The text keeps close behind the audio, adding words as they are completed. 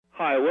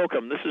Hi,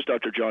 welcome. This is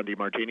Dr. John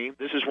DeMartini.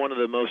 This is one of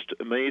the most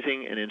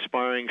amazing and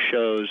inspiring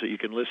shows that you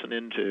can listen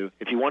into.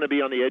 If you want to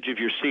be on the edge of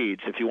your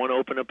seats, if you want to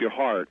open up your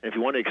heart, if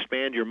you want to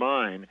expand your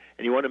mind,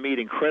 and you want to meet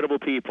incredible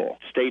people,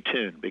 stay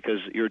tuned because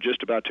you're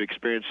just about to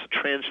experience a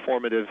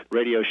transformative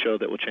radio show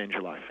that will change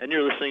your life. And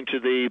you're listening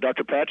to the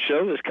Dr. Pat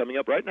Show that's coming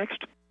up right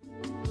next.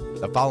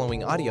 The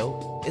following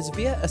audio is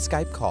via a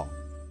Skype call.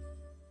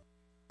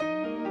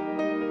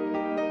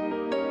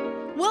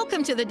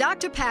 Welcome to the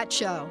Dr. Pat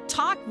Show.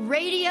 Talk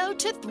radio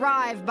to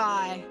thrive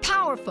by.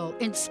 Powerful,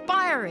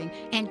 inspiring,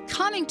 and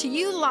coming to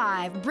you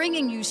live,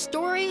 bringing you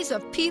stories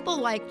of people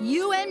like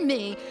you and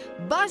me,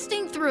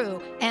 busting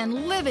through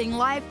and living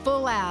life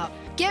full out.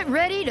 Get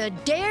ready to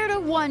dare to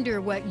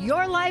wonder what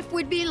your life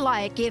would be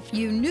like if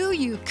you knew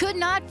you could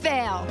not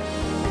fail.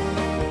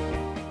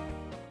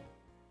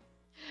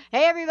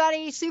 Hey,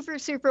 everybody.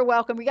 Super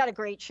welcome. We got a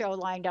great show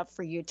lined up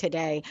for you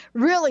today.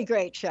 Really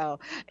great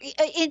show.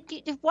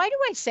 Why do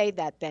I say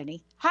that,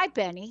 Benny? Hi,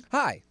 Benny.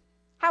 Hi.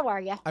 How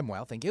are you? I'm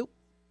well, thank you.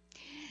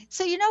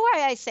 So you know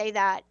why I say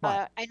that?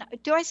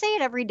 Do I say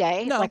it every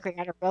day? No. Like we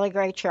had a really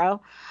great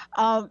show.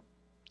 I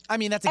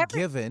mean, that's a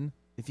given.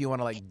 If you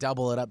want to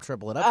double it up,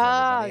 triple it up for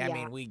everybody. Yeah.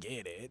 I mean, we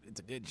get it. It's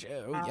a good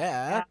show.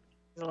 Yeah.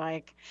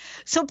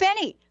 So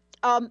Benny,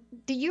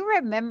 do you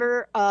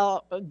remember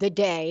the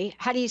day?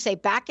 How do you say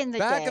back in the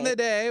day? Back in the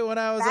day when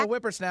I was a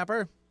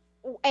whippersnapper.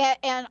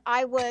 And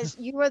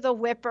you were the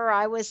whipper,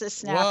 I was the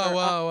snapper.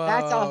 Whoa.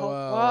 That's a whole.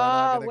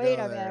 Whoa, wait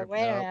a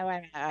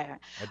minute. I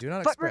do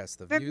not express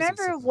the views.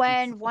 Remember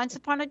when, once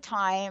upon a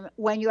time,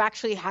 when you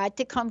actually had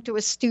to come to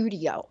a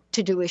studio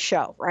to do a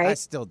show, right? I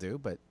still do,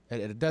 but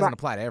it doesn't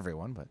apply to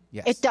everyone. But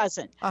yes, it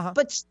doesn't. Uh-huh.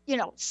 But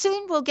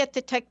soon we'll get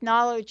the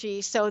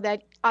technology so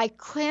that I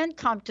can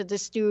come to the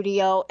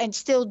studio and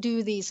still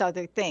do these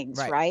other things,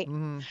 right?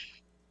 Mm-hmm.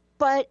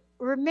 But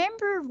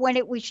remember when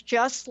it was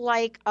just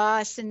like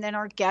us and then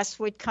our guests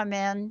would come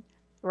in,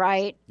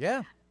 right?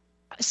 Yeah.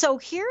 So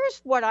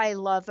here's what I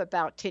love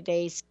about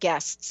today's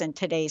guests and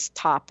today's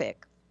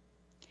topic.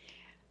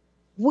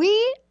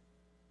 We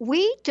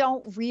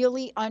don't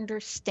really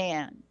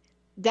understand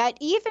that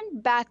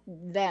even back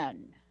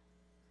then,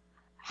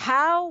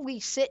 how we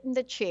sit in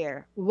the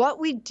chair, what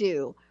we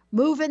do,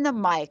 moving the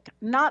mic,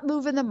 not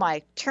moving the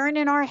mic,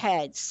 turning our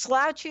heads,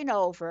 slouching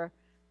over,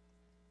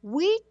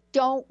 we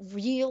don't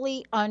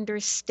really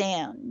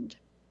understand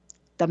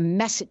the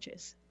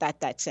messages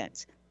that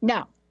sends.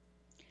 Now,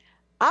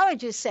 I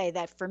would just say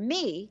that for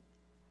me,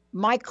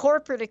 my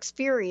corporate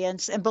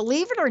experience, and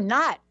believe it or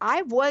not,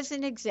 I was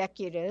an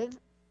executive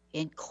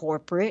in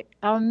corporate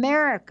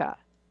America.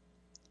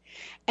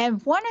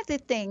 And one of the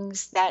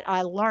things that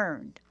I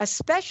learned,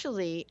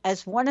 especially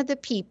as one of the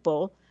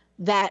people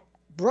that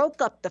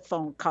broke up the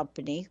phone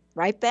company,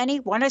 right, Benny?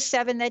 One of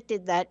 7 that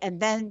did that. And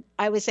then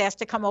I was asked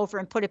to come over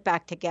and put it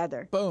back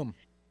together. Boom.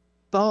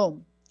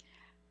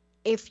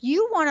 If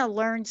you want to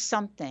learn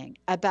something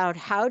about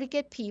how to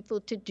get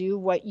people to do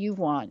what you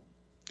want,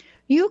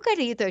 you could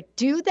either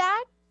do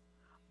that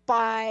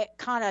by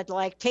kind of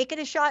like taking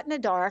a shot in the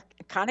dark,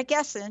 kind of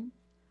guessing,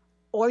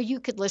 or you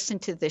could listen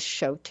to this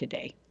show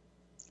today.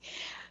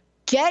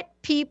 Get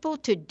people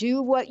to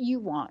do what you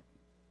want,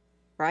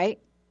 right?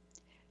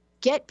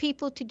 Get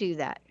people to do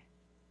that.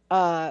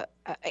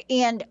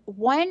 And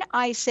when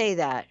I say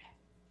that,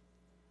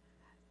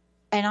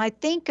 and I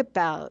think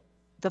about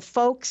the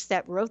folks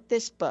that wrote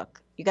this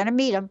book, you're going to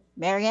meet them,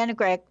 Marianne and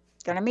Greg,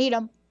 going to meet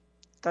them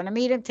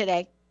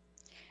today.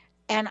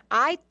 And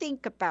I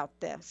think about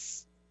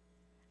this,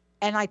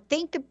 and I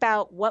think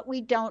about what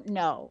we don't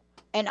know.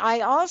 And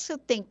I also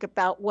think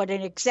about what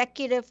an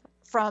executive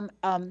from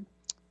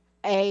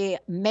a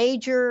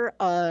major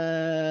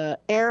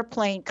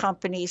airplane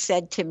company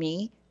said to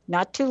me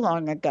not too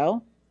long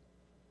ago.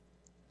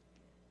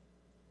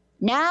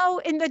 Now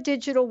in the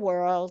digital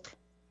world,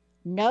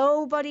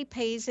 nobody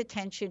pays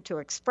attention to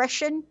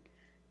expression.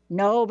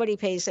 Nobody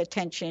pays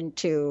attention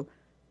to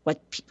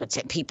what's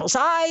in people's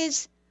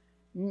eyes.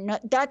 No, ...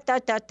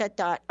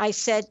 I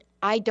said,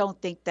 I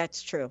don't think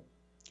that's true.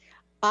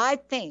 I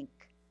think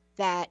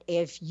that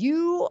if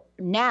you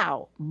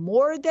now,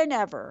 more than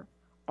ever,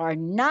 are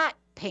not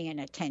paying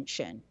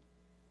attention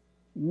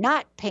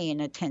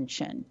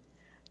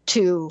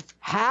to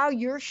how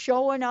you're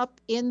showing up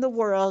in the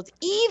world,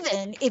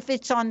 even if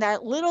it's on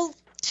that little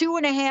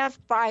 2.5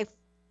 by,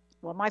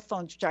 well, my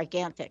phone's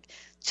gigantic,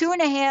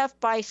 2.5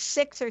 by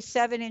 6 or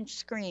 7 inch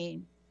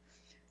screen,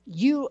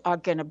 you are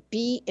going to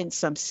be in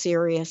some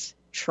serious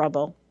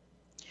trouble.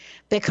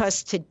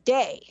 Because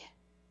today,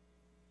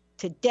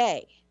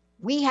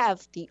 we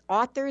have the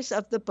authors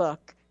of the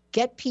book,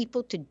 Get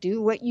People to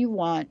Do What You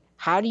Want,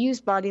 How to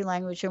Use Body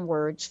Language and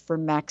Words for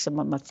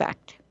Maximum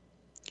Effect.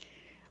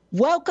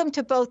 Welcome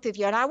to both of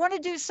you. And I want to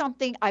do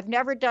something I've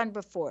never done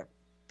before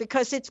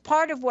because it's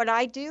part of what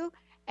I do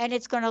and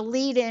it's going to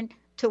lead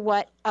into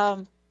what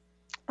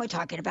we're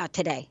talking about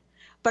today.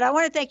 But I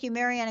want to thank you,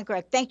 Marianne and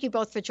Greg. Thank you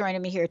both for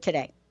joining me here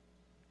today.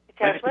 It's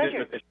our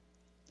pleasure.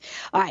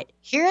 All right.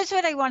 Here's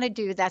what I want to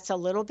do that's a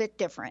little bit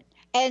different.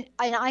 And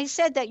I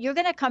said that you're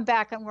going to come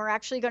back and we're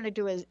actually going to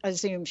do a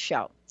Zoom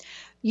show.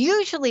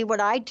 Usually what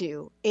I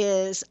do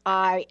is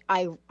I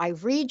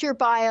read your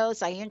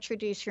bios, I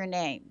introduce your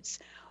names.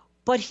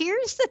 But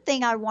here's the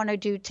thing I want to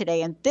do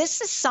today, and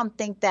this is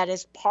something that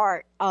is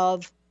part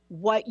of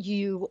what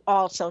you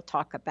also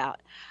talk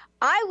about.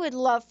 I would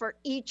love for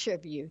each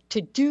of you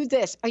to do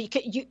this. Are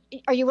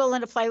you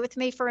willing to play with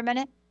me for a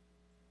minute?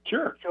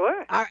 Sure.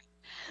 Sure. All right.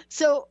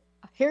 So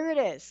here it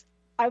is.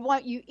 I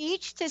want you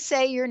each to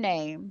say your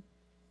name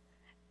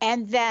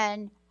and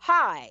then,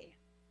 hi,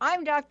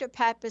 I'm Dr.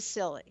 Pat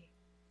Baccili.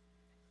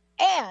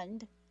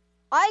 And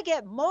I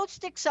get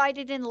most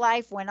excited in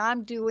life when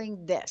I'm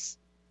doing this.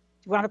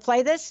 You want to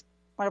play this?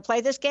 Want to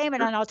play this game?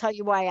 And then I'll tell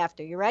you why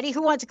after. You ready?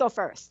 Who wants to go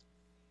first?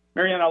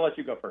 Marianne, I'll let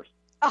you go first.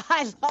 Oh,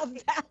 I love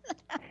that.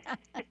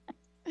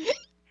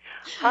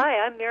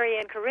 Hi, I'm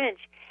Marianne Corinch,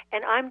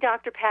 and I'm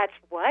Dr. Pat's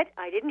what?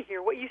 I didn't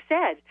hear what you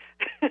said.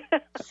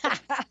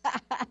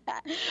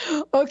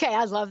 Okay,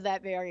 I love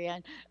that,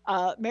 Marianne.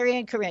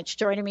 Marianne Corinch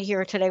joining me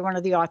here today, one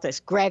of the authors.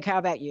 Greg, how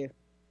about you?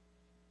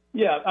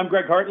 Yeah, I'm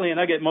Greg Hartley, and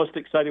I get most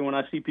excited when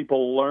I see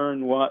people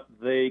learn what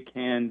they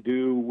can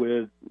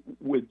do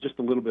with just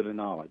a little bit of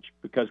knowledge,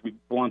 because we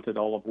blunted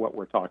all of what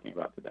we're talking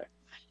about today.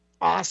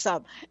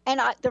 Awesome. And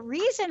the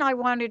reason I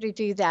wanted to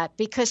do that,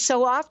 because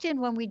so often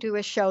when we do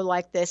a show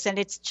like this, and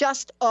it's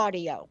just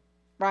audio,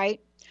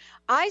 right?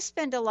 I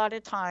spend a lot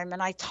of time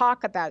and I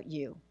talk about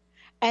you,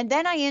 and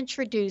then I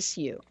introduce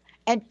you,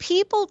 and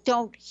people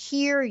don't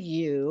hear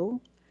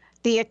you,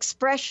 the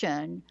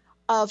expression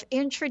of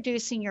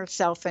introducing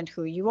yourself and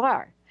who you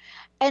are.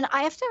 And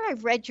after I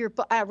read your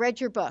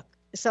book.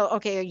 So,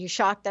 okay, are you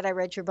shocked that I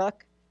read your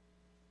book?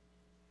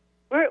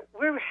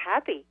 We're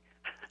happy.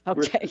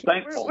 Okay. We're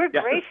thankful. We're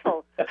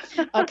grateful.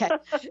 Okay.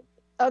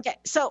 Okay.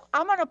 So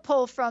I'm going to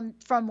pull from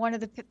one of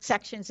the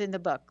sections in the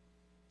book.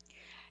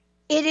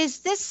 It is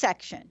this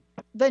section,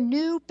 the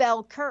new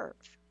bell curve.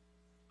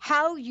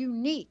 How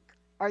unique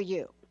are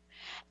you?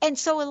 And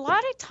so a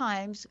lot of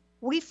times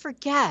we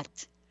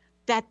forget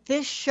that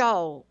this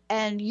show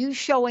and you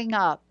showing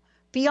up,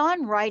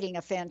 beyond writing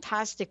a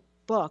fantastic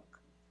book,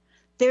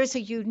 there's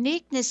a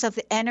uniqueness of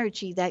the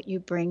energy that you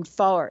bring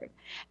forward.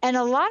 And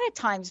a lot of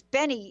times,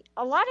 Benny,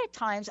 I'm going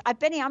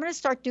to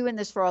start doing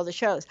this for all the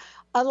shows.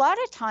 A lot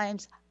of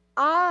times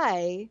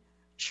I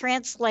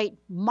translate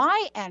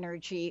my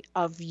energy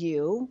of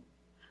you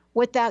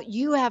without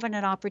you having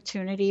an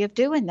opportunity of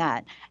doing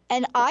that.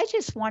 And I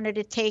just wanted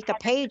to take a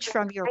page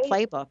from your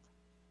playbook.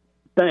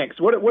 Thanks.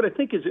 What I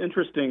think is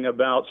interesting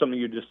about something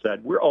you just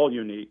said, we're all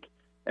unique,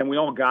 and we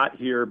all got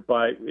here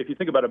by, if you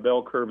think about a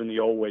bell curve in the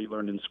old way you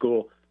learned in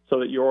school, so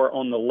that you're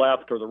on the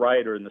left or the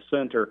right or in the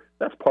center,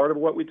 that's part of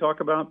what we talk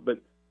about, but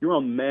you're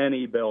on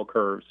many bell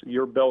curves.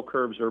 Your bell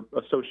curves are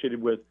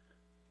associated with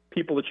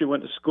people that you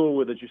went to school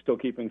with that you still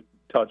keep in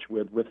touch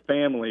with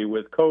family,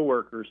 with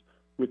coworkers,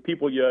 with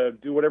people you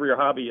do whatever your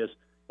hobby is.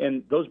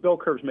 And those bell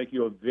curves make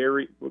you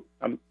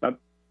I'm about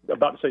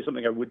to say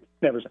something I would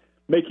never say,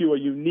 make you a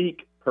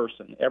unique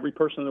person. Every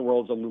person in the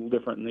world is a little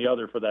different than the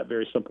other for that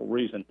very simple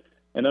reason.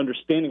 And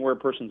understanding where a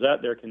person's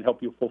at there can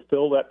help you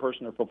fulfill that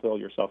person or fulfill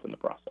yourself in the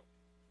process.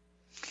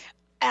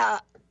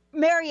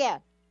 Marianne.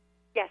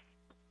 Yes.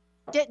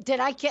 Did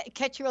I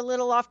catch you a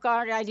little off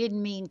guard? I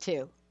didn't mean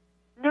to.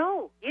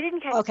 No, you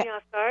didn't catch me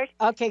off guard.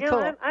 Okay, no,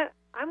 cool.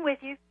 I'm with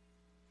you.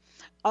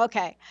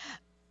 Okay.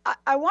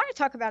 I want to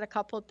talk about a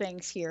couple of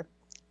things here.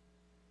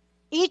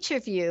 Each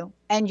of you,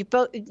 and you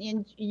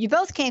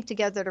both came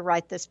together to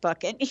write this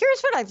book. And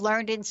here's what I've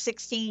learned in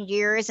 16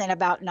 years and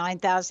about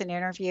 9,000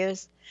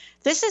 interviews.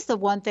 This is the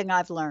one thing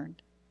I've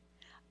learned.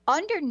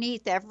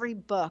 Underneath every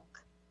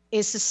book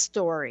is a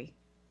story.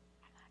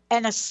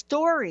 And a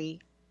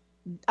story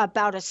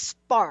about a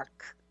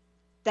spark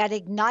that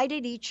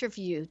ignited each of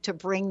you to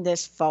bring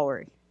this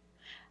forward.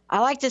 I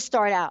like to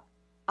start out.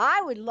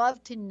 I would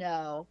love to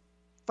know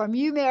from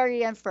you,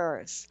 Marianne,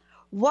 first,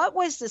 what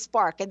was the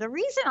spark? And the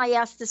reason I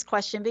asked this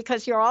question,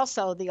 because you're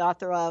also the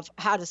author of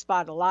How to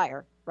Spot a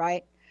Liar,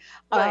 right?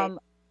 Right.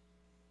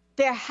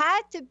 There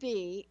had to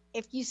be,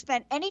 if you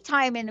spent any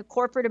time in a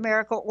corporate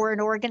America or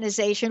an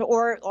organization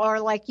or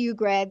like you,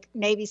 Greg,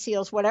 Navy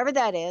SEALs, whatever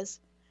that is,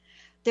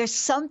 there's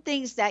some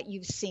things that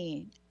you've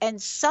seen.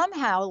 And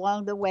somehow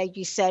along the way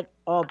you said,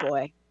 oh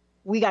boy,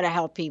 we got to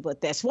help people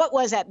with this. What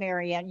was that,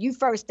 Marianne? You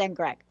first, then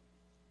Greg.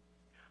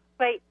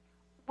 Right.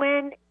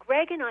 When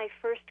Greg and I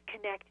first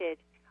connected,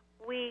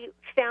 we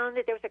found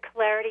that there was a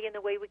clarity in the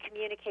way we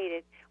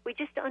communicated. We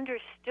just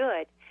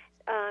understood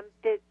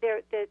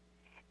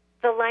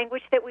the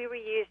language that we were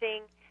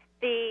using,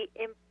 the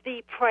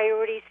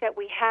priorities that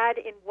we had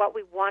in what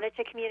we wanted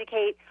to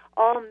communicate,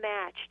 all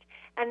matched.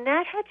 And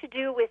that had to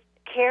do with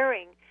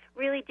caring,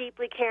 really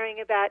deeply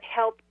caring about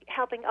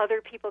helping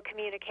other people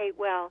communicate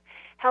well,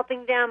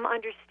 helping them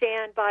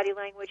understand body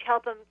language,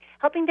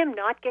 helping them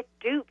not get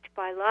duped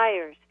by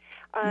liars.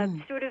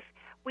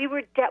 We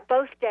were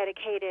both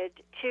dedicated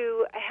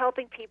to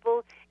helping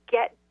people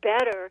get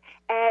better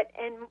at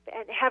and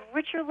have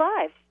richer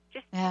lives,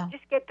 just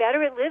get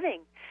better at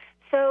living.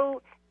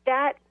 So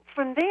that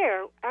from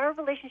there, our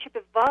relationship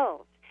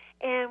evolved.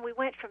 And we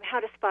went from How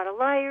to Spot a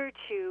Liar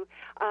to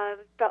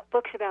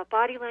books about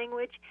body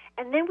language.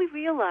 And then we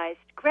realized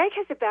Greg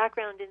has a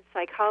background in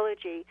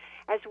psychology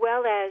as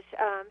well as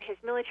his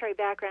military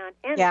background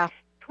and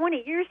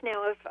 20 years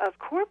now of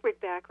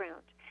corporate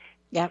background.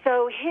 Yeah.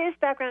 So his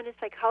background in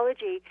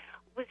psychology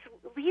was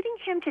leading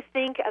him to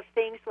think of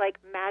things like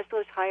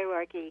Maslow's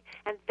hierarchy.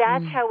 And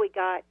that's how we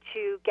got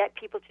to get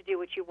people to do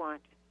what you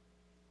want.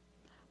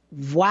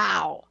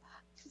 Wow.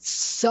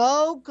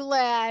 So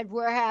glad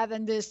we're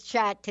having this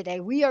chat today.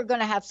 We are going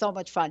to have so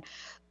much fun.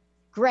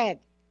 Greg,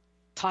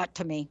 talk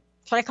to me.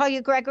 Should I call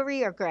you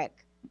Gregory or Greg?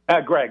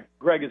 Greg.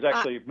 Greg is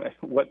actually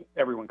what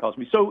everyone calls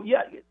me. So,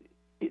 yeah,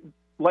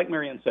 like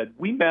Marianne said,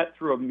 we met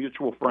through a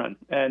mutual friend.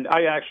 And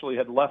I actually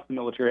had left the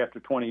military after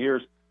 20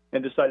 years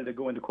and decided to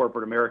go into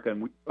corporate America.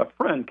 And a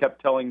friend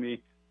kept telling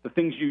me the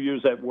things you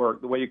use at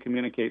work, the way you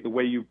communicate, the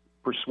way you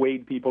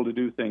persuade people to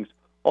do things,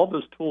 all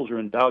those tools are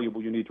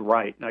invaluable. You need to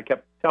write. And I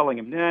kept telling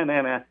him,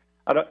 nah.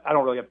 I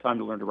don't really have time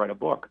to learn to write a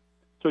book.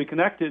 So he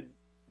connected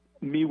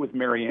me with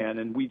Marianne,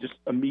 and we just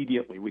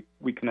immediately,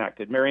 we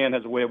connected. Marianne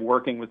has a way of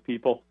working with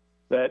people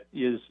that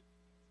is,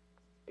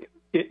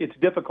 it's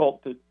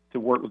difficult to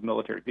work with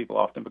military people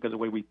often because of the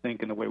way we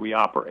think and the way we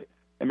operate.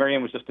 And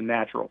Marianne was just a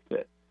natural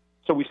fit.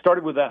 So we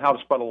started with that How to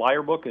Spot a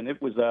Liar book, and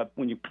it was,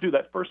 when you do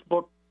that first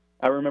book,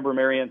 I remember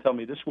Marianne telling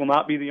me, this will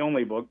not be the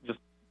only book, just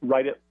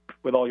write it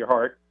with all your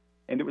heart.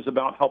 And it was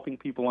about helping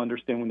people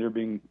understand when they're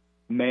being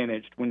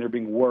managed, when they're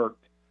being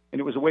worked. And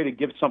it was a way to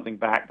give something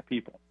back to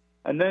people.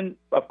 And then,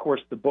 of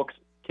course, the books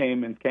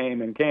came and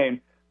came and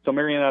came. So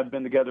Marianne and I have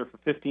been together for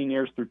 15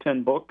 years through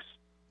 10 books.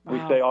 Wow. We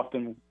say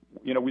often,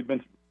 we've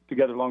been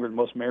together longer than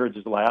most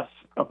marriages last.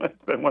 So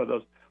it's been one of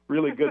those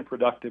really good,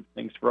 productive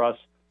things for us.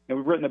 And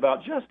we've written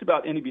about just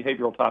about any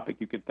behavioral topic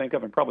you could think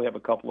of and probably have a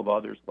couple of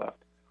others left.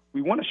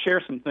 We want to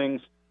share some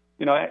things.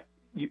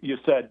 You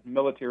said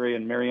military,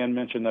 and Marianne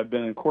mentioned I've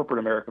been in corporate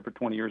America for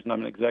 20 years, and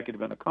I'm an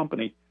executive in a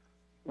company.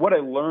 What I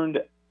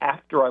learned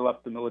after I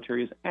left the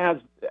military is as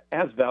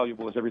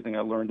valuable as everything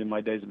I learned in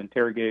my days of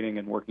interrogating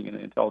and working in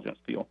the intelligence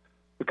field,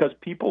 because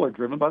people are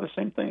driven by the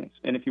same things.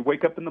 And if you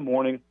wake up in the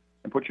morning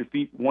and put your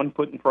feet one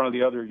foot in front of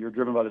the other, you're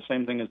driven by the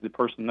same thing as the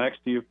person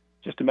next to you.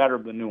 It's just a matter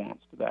of the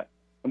nuance to that.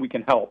 And we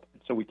can help,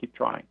 so we keep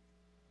trying.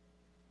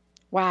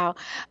 Wow.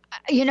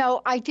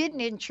 I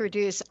didn't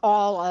introduce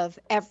all of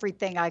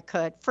everything I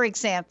could. For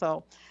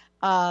example,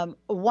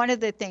 one of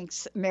the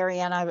things,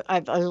 Marianne,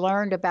 I've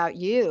learned about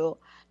you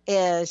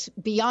is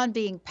beyond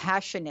being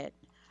passionate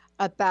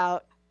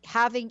about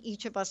having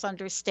each of us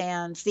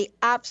understands the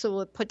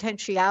absolute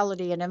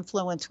potentiality and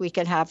influence we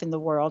can have in the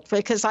world.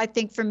 Because I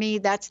think for me,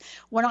 that's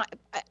when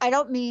I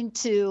don't mean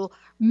to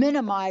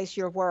minimize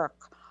your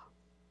work,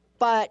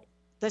 but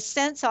the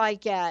sense I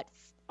get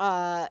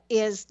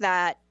is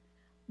that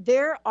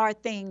there are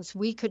things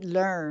we could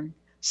learn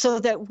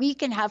so that we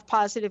can have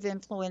positive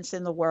influence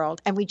in the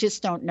world, and we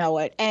just don't know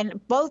it.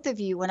 And both of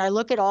you, when I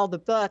look at all the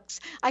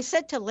books, I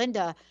said to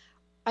Linda,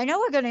 I know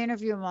we're going to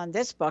interview him on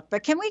this book,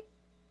 but can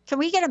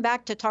we get him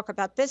back to talk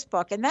about this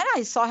book? And then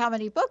I saw how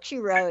many books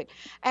you wrote,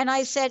 and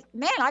I said,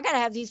 man, I got to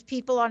have these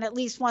people on at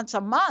least once a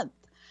month.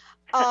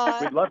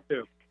 We'd love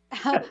to.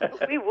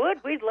 We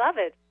would. We'd love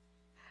it.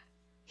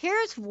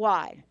 Here's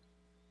why.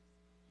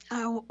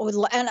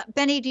 And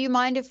Benny, do you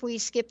mind if we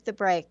skip the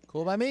break?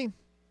 Cool by me.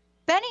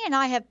 Benny and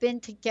I have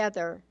been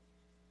together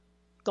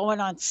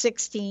going on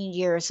 16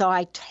 years, so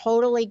I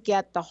totally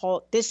get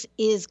this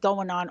is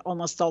going on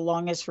almost the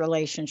longest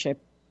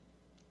relationship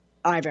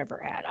I've ever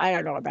had. I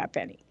don't know about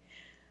Benny.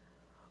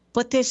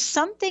 But there's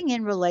something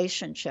in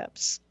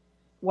relationships,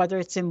 whether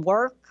it's in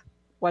work,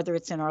 whether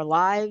it's in our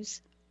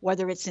lives,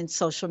 whether it's in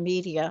social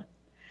media,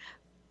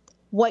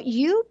 what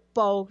you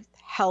both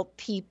help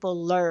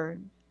people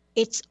learn,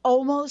 it's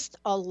almost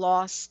a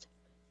lost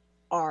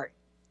art.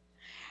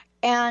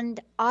 And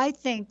I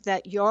think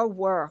that your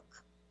work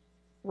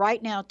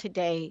right now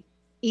today,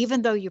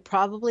 even though you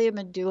probably have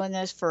been doing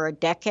this for a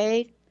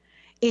decade,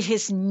 it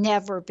has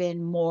never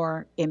been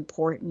more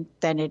important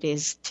than it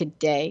is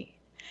today.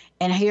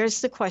 And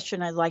here's the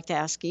question I'd like to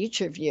ask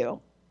each of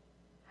you.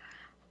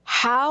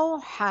 How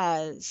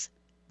has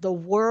the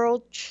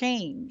world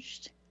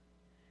changed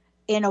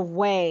in a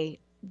way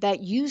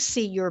that you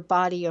see your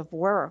body of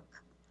work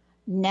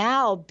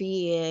now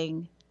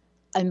being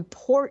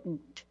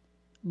important,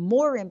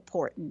 more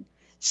important,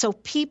 so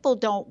people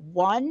don't,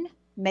 one,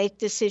 make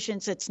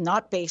decisions that's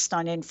not based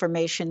on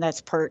information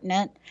that's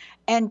pertinent,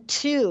 and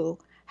two,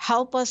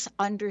 help us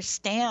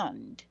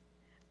understand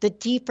the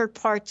deeper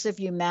parts of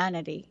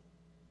humanity?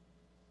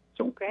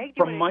 So, Greg,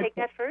 do you want to take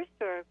that first?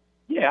 Or?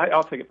 Yeah,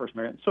 I'll take it first,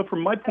 Marianne. So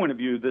from my point of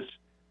view, this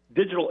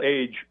digital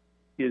age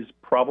is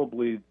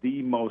probably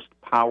the most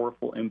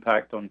powerful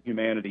impact on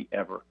humanity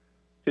ever.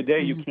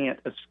 Today, you can't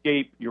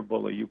escape your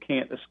bully. You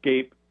can't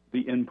escape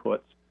the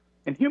inputs.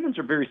 And humans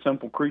are very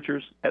simple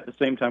creatures. At the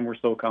same time, we're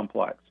so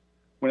complex.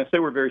 When I say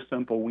we're very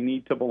simple, we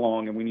need to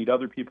belong, and we need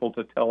other people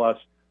to tell us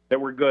that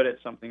we're good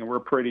at something, or we're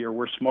pretty, or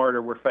we're smart,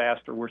 or we're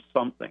fast, or we're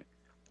something.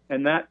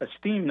 And that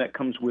esteem that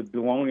comes with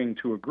belonging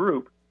to a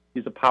group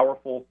is a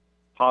powerful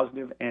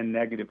positive and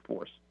negative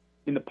force.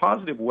 in the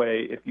positive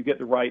way, if you get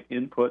the right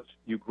inputs,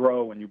 you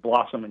grow and you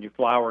blossom and you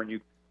flower and you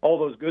all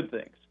those good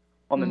things.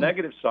 On the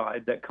negative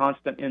side, that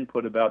constant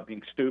input about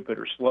being stupid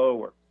or slow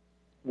or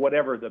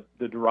whatever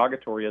the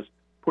derogatory is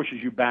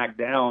pushes you back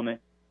down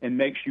and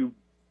makes you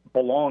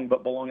belong,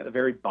 but belong at the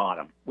very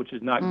bottom, which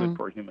is not good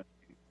for a human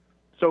being.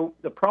 So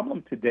the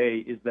problem today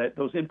is that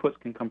those inputs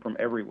can come from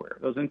everywhere.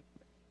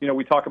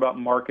 We talk about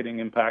marketing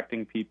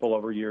impacting people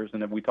over years,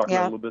 and we talk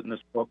about a little bit in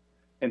this book,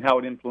 and how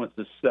it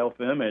influences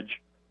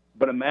self-image.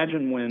 But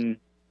imagine when,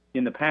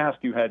 in the past,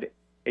 you had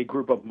a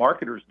group of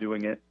marketers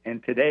doing it,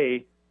 and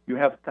today you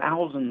have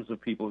thousands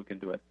of people who can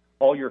do it.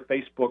 All your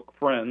Facebook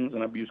friends,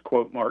 and I've used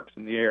quote marks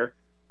in the air,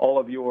 all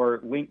of your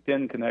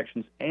LinkedIn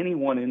connections,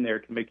 anyone in there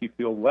can make you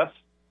feel less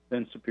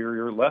than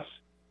superior, less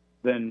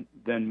than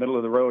middle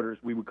of the road, or as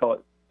we would call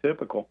it,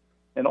 typical.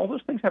 And all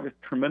those things have a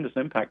tremendous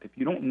impact. If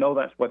you don't know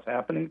that's what's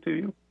happening to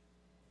you,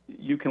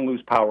 you can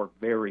lose power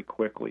very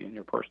quickly in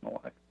your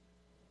personal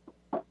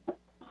life.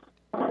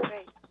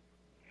 Right.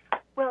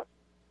 Well,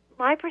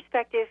 my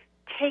perspective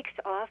takes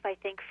off, I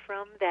think,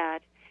 from that,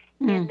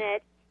 in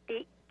that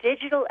the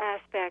digital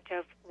aspect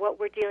of what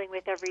we're dealing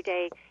with every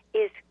day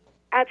is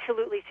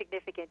absolutely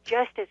significant,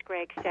 just as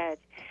Greg said.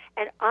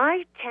 And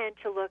I tend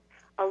to look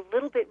a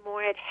little bit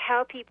more at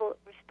how people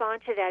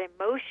respond to that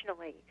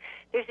emotionally.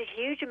 There's a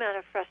huge amount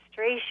of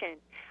frustration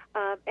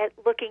at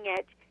looking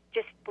at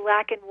just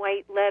black and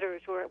white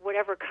letters or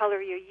whatever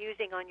color you're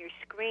using on your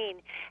screen,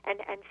 and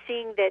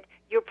seeing that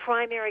your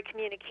primary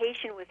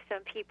communication with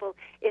some people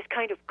is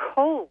kind of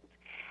cold.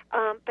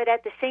 But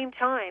at the same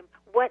time,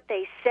 what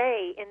they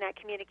say in that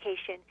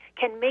communication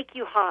can make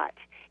you hot.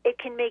 It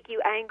can make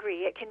you angry.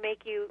 It can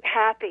make you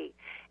happy.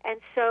 And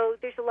so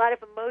there's a lot of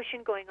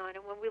emotion going on.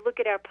 And when we look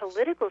at our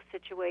political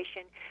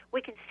situation,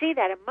 we can see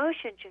that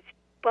emotion just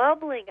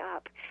bubbling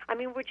up. I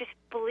mean, we're just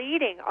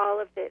bleeding all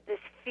of this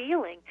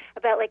feeling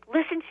about, like,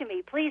 listen to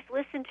me, please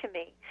listen to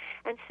me.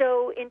 And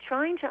so in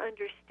trying to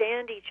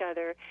understand each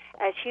other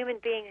as human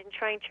beings and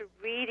trying to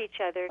read each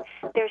other,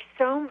 there's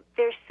so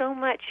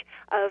much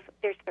of,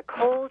 there's the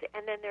cold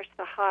and then there's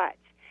the hot.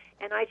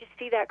 And I just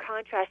see that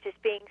contrast as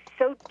being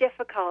so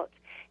difficult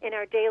in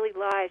our daily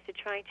lives, to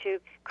trying to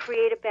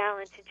create a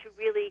balance and to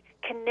really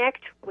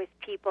connect with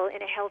people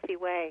in a healthy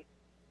way.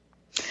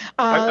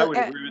 I would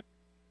agree with.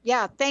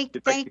 Yeah, thank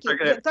you.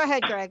 Go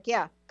ahead, Greg.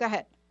 Yeah, go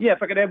ahead. Yeah,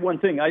 if I could add one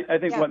thing, I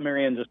think what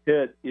Marianne just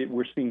hit,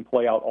 we're seeing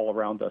play out all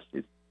around us.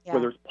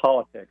 Whether it's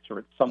politics or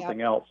it's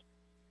something else,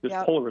 this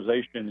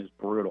polarization is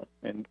brutal,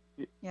 and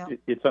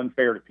it's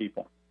unfair to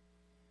people.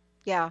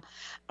 Yeah.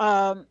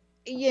 I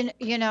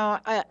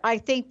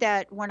think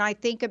that when I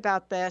think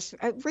about this,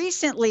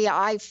 recently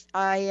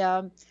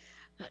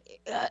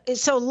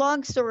so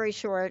long story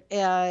short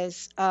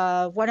is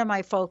one of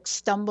my folks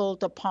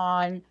stumbled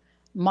upon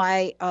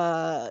my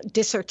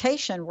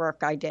dissertation work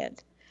I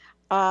did.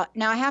 Now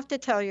I have to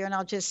tell you, and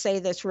I'll just say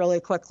this really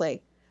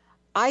quickly,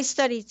 I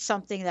studied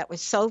something that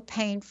was so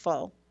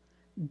painful,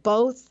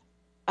 both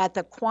at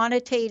the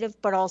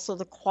quantitative but also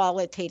the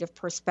qualitative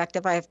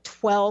perspective. I have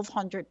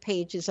 1,200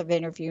 pages of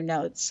interview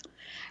notes.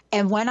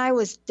 And when I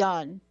was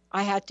done,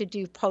 I had to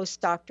do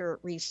postdoctorate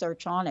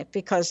research on it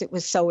because it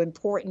was so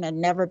important and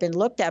never been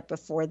looked at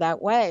before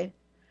that way.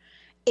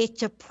 It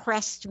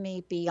depressed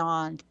me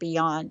beyond.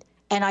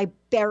 And I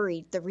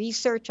buried the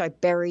research, I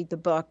buried the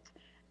book.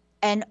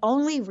 And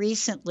only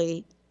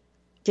recently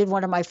did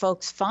one of my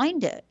folks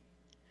find it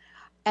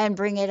and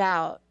bring it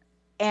out.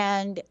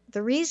 And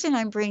the reason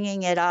I'm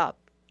bringing it up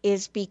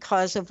is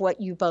because of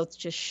what you both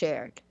just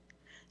shared.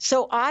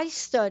 So I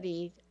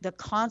studied the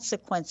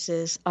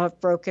consequences of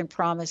broken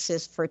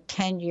promises for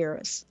 10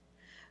 years,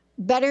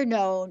 better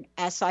known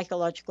as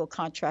psychological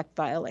contract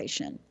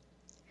violation.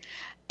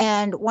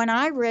 And when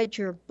I read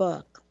your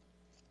book,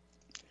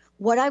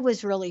 what I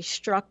was really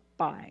struck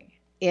by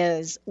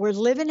is we're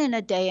living in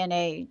a day and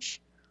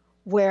age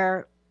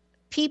where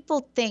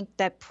people think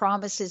that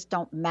promises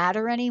don't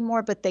matter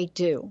anymore, but they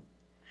do.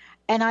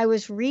 And I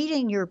was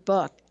reading your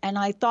book and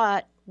I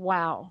thought,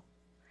 wow,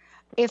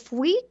 if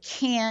we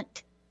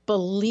can't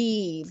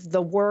believe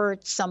the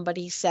words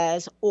somebody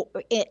says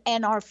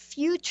and our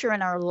future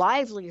and our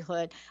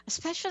livelihood,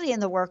 especially in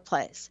the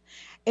workplace,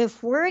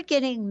 if we're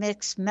getting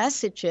mixed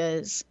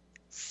messages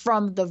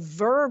from the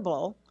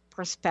verbal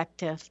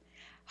perspective,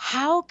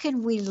 how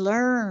can we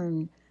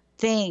learn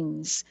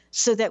things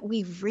so that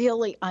we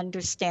really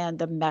understand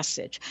the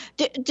message?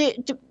 Do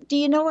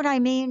you know what I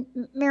mean?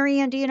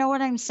 Marianne, do you know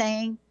what I'm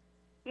saying?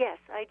 Yes,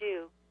 I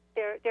do.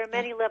 There are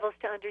many levels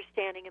to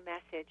understanding a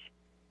message,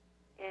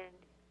 and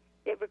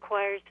it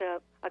requires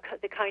the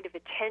kind of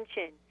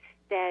attention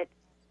that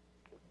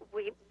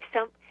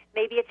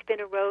maybe it's been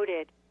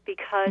eroded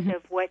because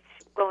of what's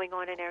going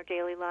on in our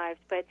daily lives.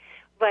 But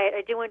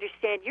I do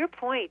understand your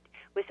point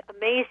was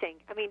amazing.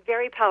 I mean,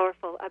 very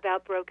powerful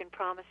about broken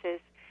promises.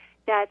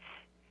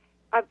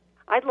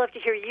 I'd love to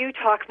hear you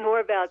talk more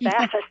about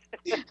that.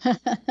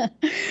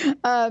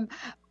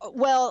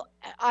 Well,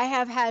 I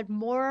have had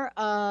more,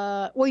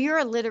 well, you're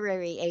a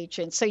literary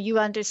agent, so you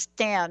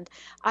understand.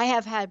 I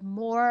have had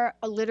more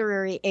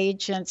literary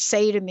agents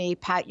say to me,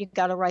 Pat, you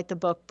got to write the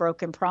book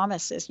Broken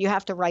Promises. You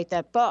have to write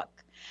that book.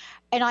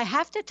 And I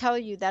have to tell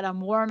you that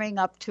I'm warming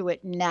up to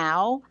it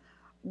now,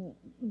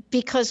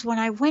 because when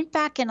I went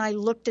back and I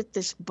looked at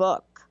this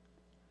book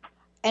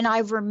and I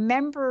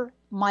remember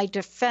my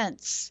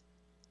defense,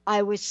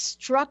 I was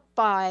struck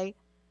by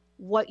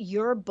what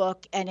your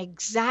book and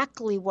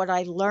exactly what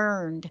I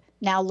learned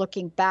now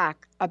looking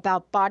back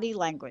about body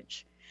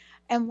language.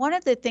 And one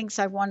of the things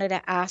I wanted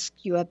to ask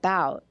you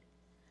about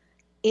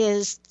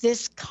is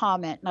this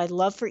comment, and I'd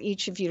love for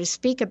each of you to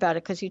speak about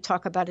it because you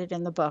talk about it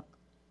in the book.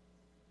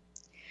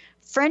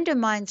 Friend of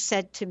mine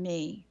said to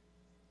me,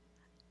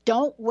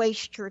 don't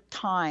waste your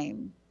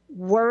time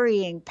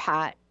worrying,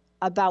 Pat,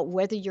 about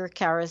whether you're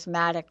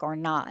charismatic or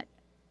not.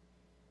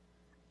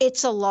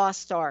 It's a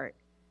lost art.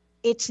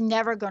 It's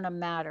never going to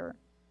matter.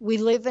 We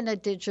live in a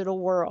digital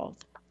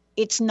world.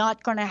 It's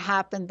not going to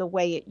happen the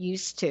way it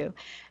used to.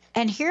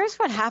 And here's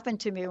what happened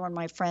to me when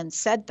my friend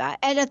said that.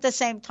 And at the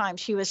same time,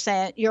 she was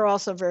saying, you're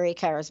also very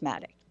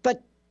charismatic.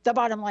 But the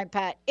bottom line,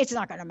 Pat, it's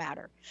not going to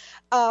matter.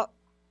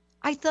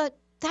 I thought,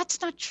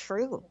 that's not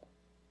true.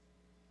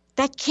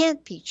 That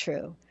can't be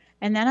true.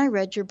 And then I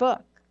read your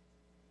book.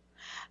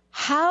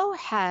 How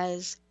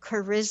has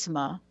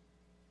charisma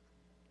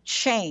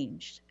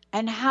changed,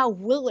 and how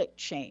will it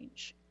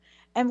change?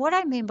 And what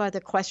I mean by the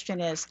question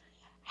is,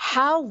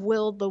 how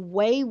will the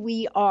way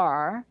we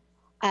are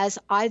as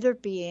either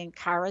being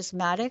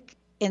charismatic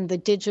in the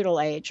digital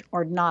age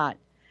or not,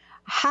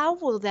 how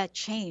will that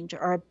change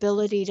our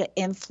ability to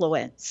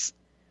influence?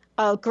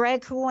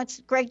 Greg,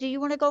 Greg, do you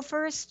want to go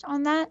first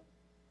on that?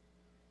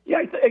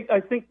 Yeah, I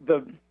think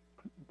the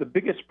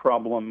biggest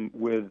problem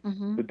with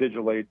the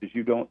digital age is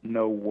you don't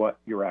know what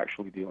you're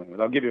actually dealing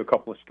with. I'll give you a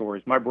couple of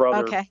stories. My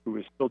brother, who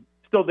is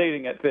still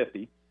dating at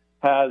 50,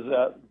 has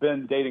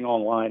been dating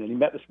online, and he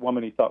met this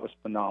woman he thought was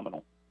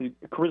phenomenal,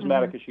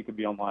 charismatic as she could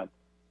be online.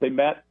 They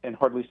met and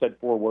hardly said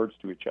 4 words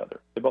to each other.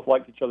 They both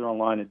liked each other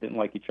online and didn't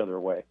like each other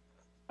away.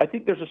 I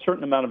think there's a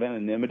certain amount of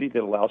anonymity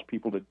that allows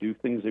people to do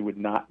things they would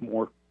not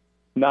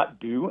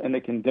do, and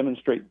they can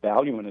demonstrate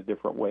value in a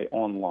different way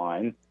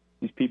online.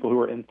 These people who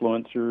are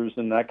influencers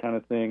and that kind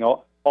of thing,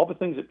 all the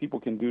things that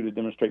people can do to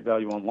demonstrate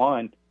value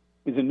online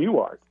is a new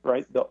art,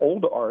 right? The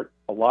old art,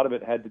 a lot of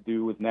it had to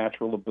do with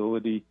natural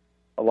ability.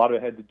 A lot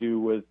of it had to do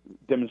with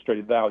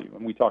demonstrated value.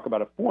 And we talk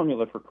about a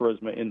formula for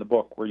charisma in the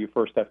book where you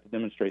first have to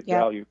demonstrate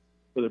value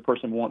so the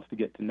person wants to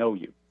get to know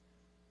you.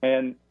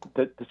 And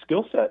the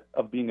skill set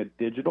of being a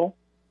digital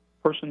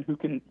person who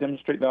can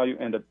demonstrate value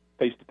and a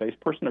face-to-face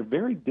person are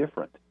very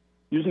different.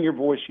 Using your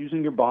voice,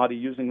 using your body,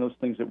 using those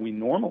things that we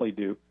normally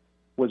do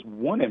was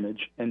one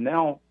image, and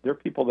now there are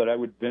people that I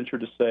would venture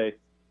to say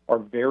are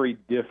very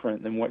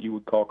different than what you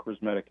would call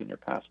charismatic in your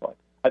past life.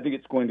 I think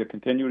it's going to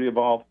continue to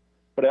evolve,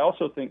 but I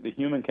also think the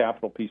human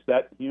capital piece,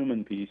 that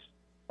human piece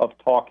of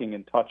talking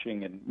and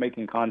touching and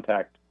making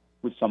contact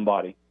with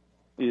somebody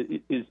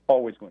is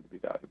always going to be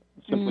valuable.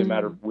 It's simply a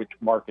matter of which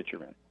market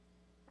you're in.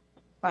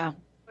 Wow.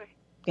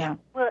 Yeah.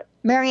 Well,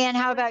 Marianne,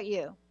 how about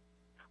you?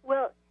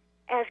 Well,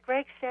 as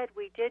Greg said,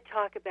 we did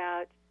talk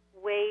about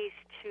ways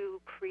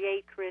to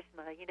create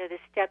charisma, the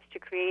steps to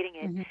creating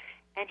it.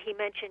 And he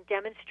mentioned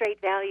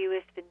demonstrate value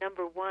is the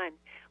number one.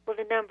 Well,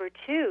 the number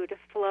two, to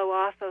flow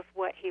off of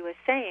what he was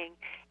saying,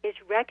 is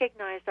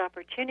recognize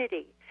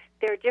opportunity.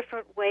 There are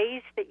different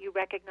ways that you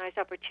recognize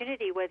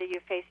opportunity, whether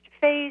you're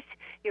face-to-face,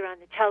 you're on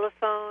the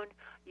telephone,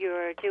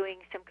 you're doing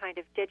some kind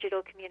of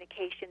digital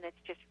communication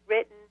that's just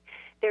written.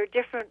 There are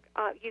different,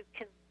 you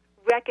can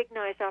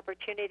recognize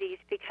opportunities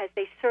because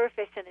they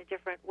surface in a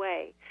different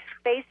way.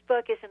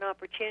 Facebook is an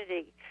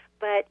opportunity,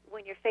 but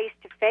when you're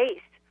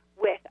face-to-face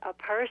with a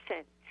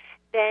person,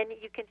 then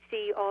you can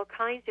see all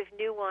kinds of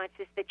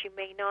nuances that you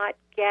may not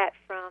get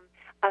from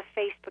a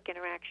Facebook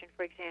interaction,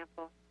 for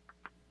example.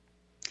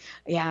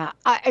 Yeah,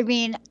 I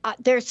mean,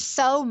 there's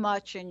so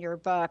much in your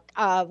book.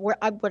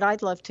 What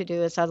I'd love to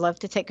do is I'd love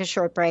to take a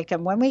short break.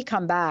 And when we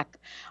come back,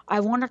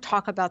 I want to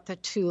talk about the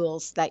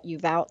tools that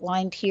you've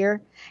outlined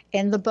here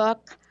in the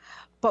book.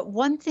 But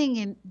one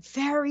thing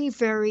very,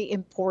 very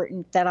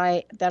important that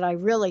I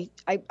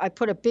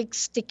put a big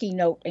sticky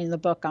note in the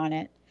book on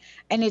it.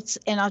 And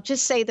I'll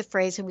just say the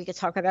phrase and we can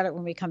talk about it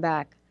when we come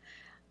back.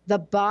 The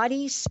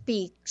body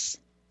speaks,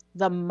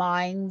 the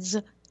mind's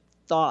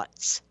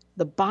thoughts.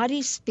 The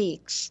body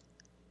speaks,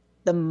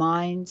 the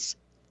mind's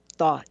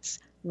thoughts.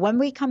 When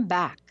we come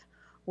back,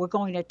 we're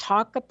going to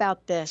talk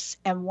about this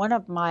and one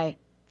of my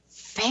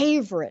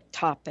favorite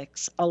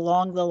topics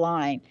along the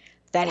line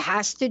that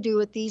has to do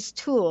with these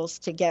tools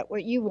to get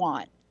what you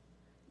want.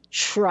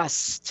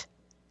 Trust.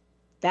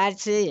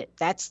 That's it.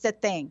 That's the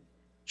thing.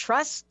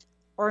 Trust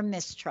or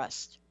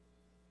mistrust?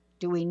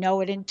 Do we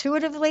know it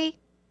intuitively?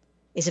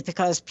 Is it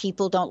because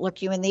people don't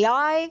look you in the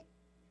eye?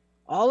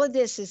 All of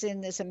this is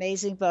in this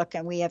amazing book,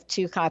 and we have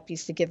 2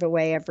 copies to give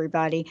away,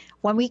 everybody.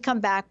 When we come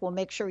back, we'll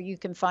make sure you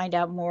can find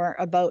out more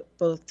about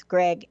both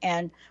Greg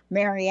and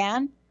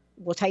Marianne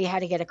we'll tell you how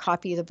to get a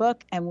copy of the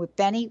book. And with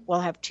Benny, we'll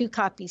have 2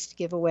 copies to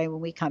give away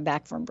when we come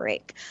back from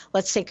break.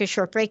 Let's take a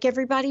short break,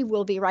 everybody.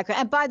 We'll be right back.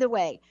 And by the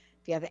way,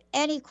 if you have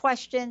any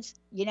questions,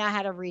 you know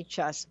how to reach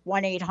us,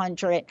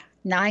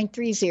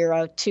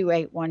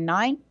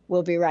 1-800-930-2819.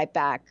 We'll be right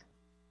back.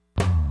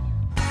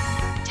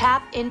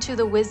 Tap into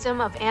the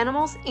wisdom of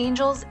animals,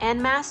 angels,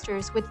 and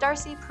masters with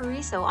Darcy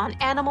Pariso on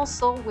Animal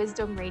Soul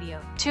Wisdom Radio.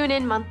 Tune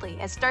in monthly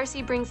as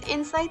Darcy brings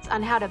insights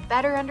on how to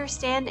better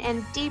understand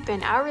and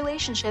deepen our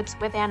relationships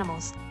with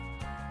animals.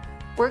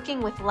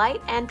 Working with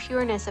light and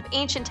pureness of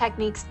ancient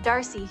techniques,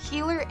 Darcy,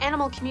 healer,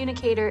 animal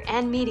communicator,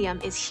 and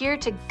medium, is here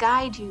to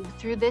guide you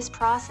through this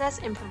process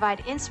and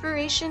provide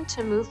inspiration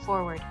to move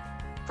forward.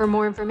 For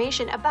more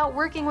information about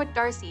working with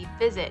Darcy,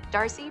 visit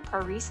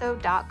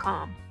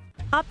darcypariso.com.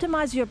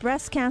 Optimize your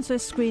breast cancer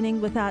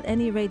screening without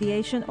any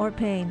radiation or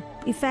pain.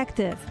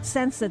 Effective,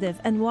 sensitive,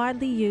 and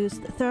widely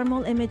used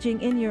thermal imaging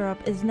in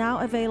Europe is now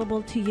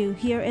available to you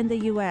here in the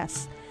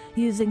U.S.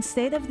 Using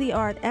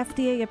state-of-the-art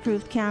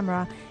FDA-approved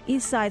camera,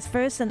 Eastside's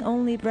first and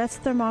only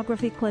breast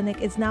thermography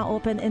clinic is now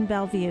open in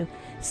Bellevue.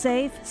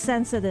 Safe,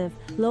 sensitive,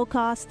 low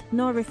cost,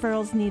 no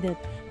referrals needed.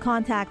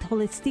 Contact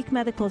Holistic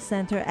Medical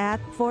Center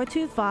at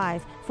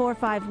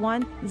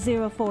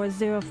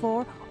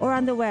 425-451-0404 or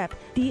on the web,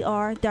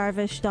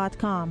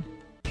 drdarvish.com.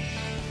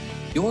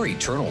 Your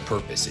eternal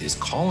purpose is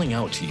calling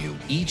out to you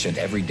each and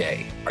every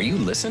day. Are you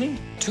listening?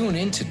 Tune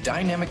in to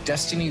Dynamic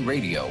Destiny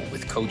Radio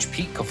with Coach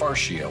Pete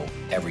Cafarcio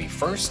every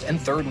first and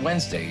third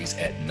Wednesdays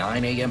at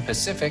 9 a.m.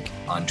 Pacific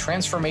on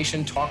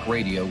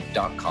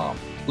TransformationTalkRadio.com.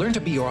 Learn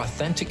to be your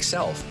authentic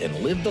self and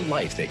live the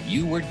life that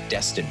you were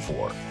destined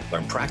for.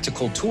 Learn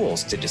practical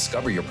tools to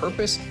discover your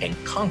purpose and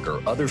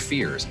conquer other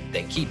fears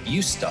that keep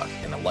you stuck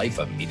in a life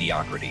of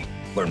mediocrity.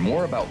 Learn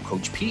more about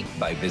Coach Pete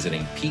by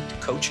visiting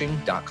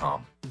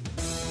PeteCoaching.com.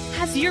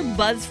 Has your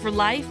buzz for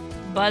life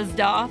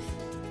buzzed off?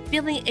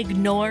 Feeling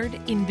ignored,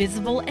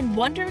 invisible, and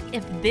wondering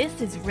if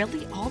this is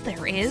really all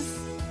there is?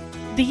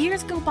 The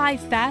years go by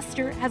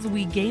faster as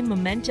we gain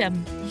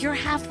momentum. You're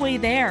halfway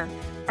there.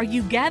 Are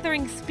you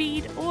gathering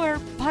speed or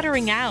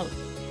puttering out?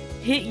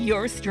 Hit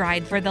your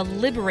stride for the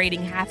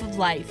liberating half of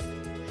life.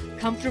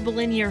 Comfortable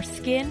in your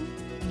skin?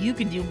 You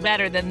can do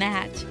better than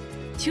that.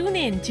 Tune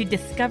in to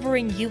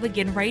Discovering You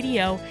Again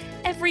Radio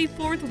every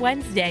fourth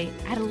Wednesday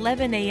at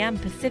 11 a.m.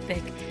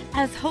 Pacific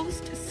as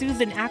host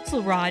Susan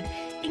Axelrod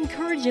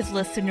encourages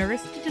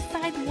listeners to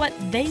decide what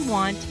they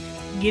want,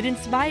 get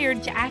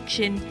inspired to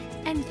action,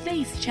 and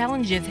face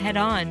challenges head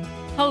on.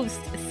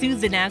 Host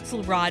Susan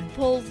Axelrod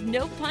pulls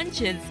no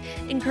punches,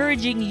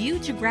 encouraging you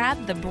to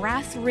grab the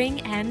brass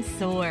ring and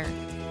soar.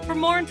 For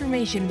more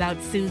information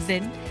about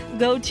Susan,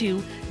 go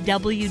to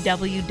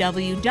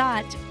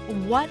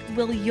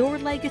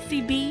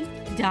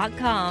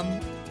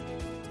www.whatwillyourlegacybe.com.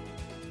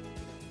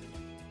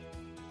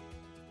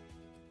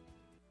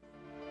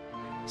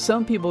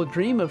 Some people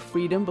dream of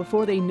freedom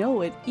before they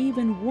know it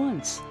even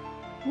once.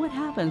 What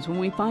happens when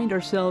we find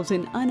ourselves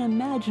in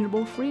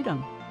unimaginable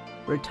freedom?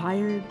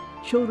 Retired,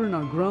 children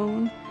are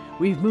grown,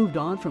 we've moved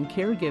on from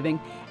caregiving,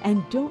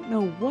 and don't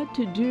know what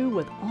to do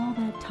with all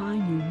that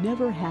time you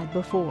never had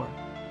before.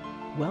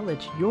 Well,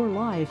 it's your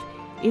life.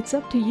 It's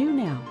up to you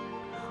now.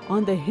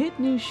 On the hit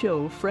new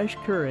show, Fresh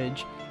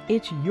Courage,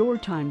 it's your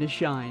time to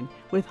shine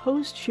with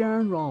host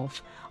Sharon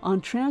Rolfe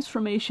on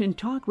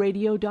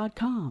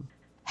TransformationTalkRadio.com.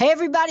 Hey,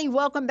 everybody,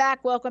 welcome back.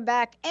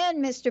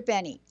 And Mr.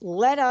 Benny,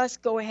 let us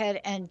go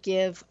ahead and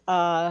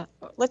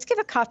let's give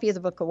a copy of the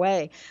book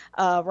away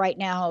right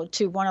now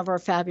to one of our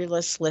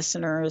fabulous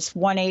listeners,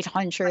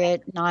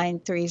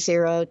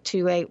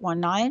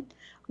 1-800-930-2819,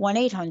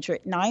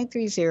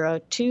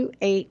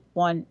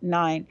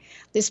 1-800-930-2819.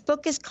 This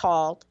book is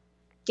called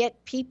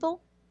Get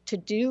People to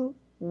Do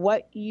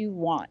What You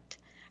Want,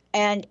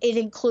 and it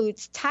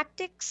includes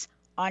tactics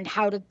on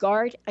how to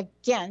guard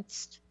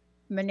against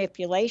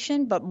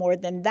manipulation, but more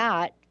than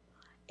that,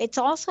 it's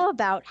also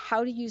about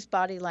how to use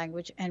body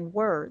language and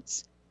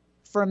words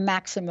for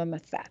maximum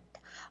effect.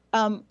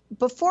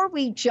 Before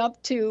we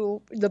jump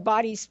to the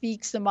body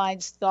speaks the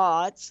mind's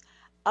thoughts,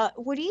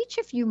 would each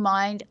of you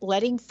mind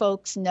letting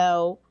folks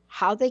know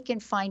how they can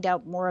find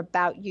out more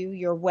about you,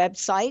 your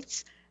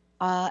websites,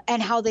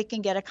 and how they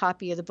can get a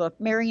copy of the book?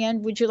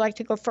 Marianne, would you like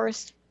to go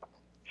first?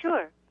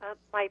 Sure.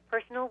 My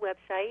personal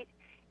website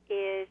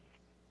is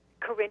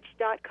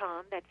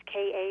Karinch.com. That's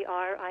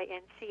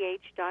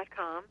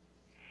Karinch.com.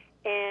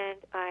 And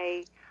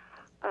I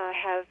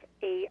have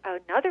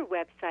another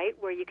website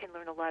where you can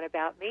learn a lot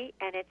about me,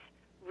 and it's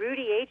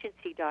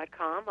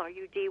RudyAgency.com,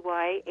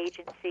 RUDY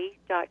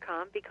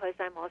agency.com, because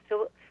I'm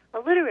also a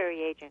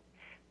literary agent.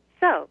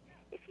 So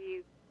if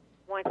you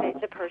want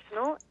the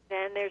personal,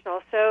 then there's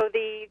also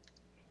the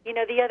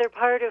other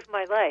part of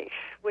my life,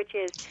 which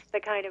is the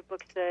kind of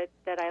books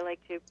that I like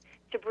to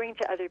bring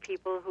to other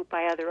people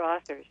by other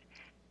authors.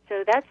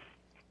 So that's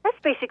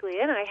basically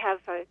it. I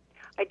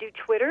do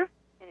Twitter,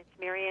 and it's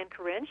Marianne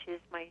Karinch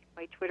is my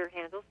Twitter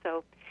handle.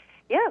 So,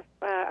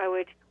 I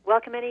would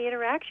welcome any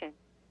interaction.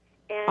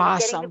 And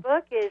awesome. Getting the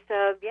book is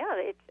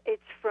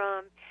it's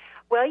from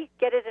Well, you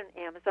can get it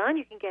on Amazon.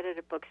 You can get it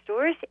at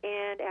bookstores.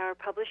 And our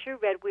publisher,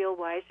 Red Wheel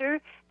Weiser,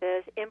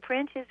 the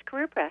imprint is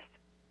Career Press.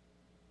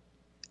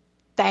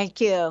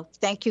 Thank you.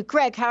 Thank you.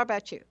 Greg, how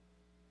about you?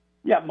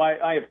 Yeah,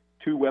 I have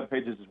two web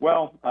pages as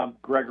well.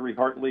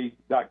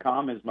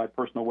 GregoryHartley.com is my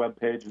personal web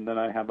page, and then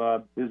I have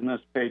a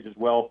business page as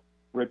well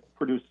where I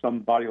produce some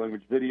body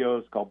language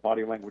videos called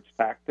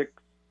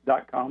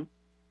BodyLanguageTactics.com.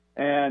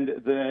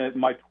 And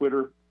my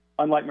Twitter,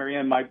 unlike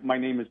Marianne, my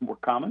name is more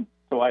common.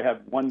 So I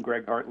have one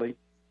Greg Hartley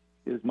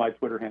is my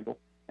Twitter handle.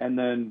 And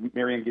then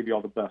Marianne gave you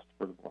all the best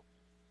for the book.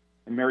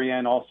 And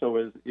Marianne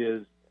also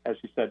is, as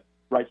she said,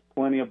 writes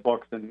plenty of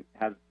books and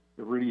has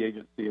the Rudy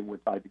Agency, and we're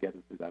tied together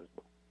through that as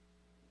well.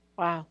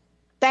 Wow.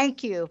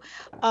 Thank you.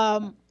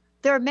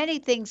 There are many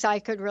things I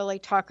could really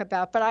talk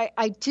about, but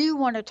I do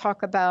want to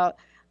talk about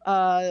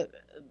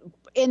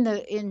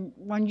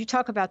when you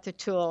talk about the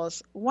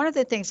tools, one of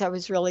the things I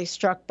was really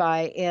struck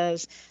by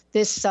is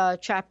this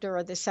chapter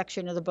or this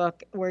section of the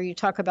book where you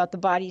talk about the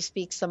body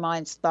speaks the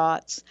mind's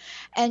thoughts.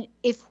 And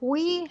if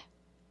we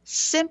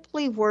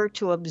simply were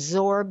to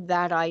absorb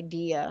that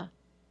idea,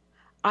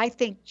 I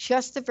think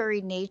just the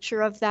very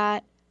nature of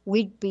that,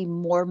 we'd be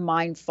more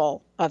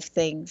mindful of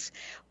things.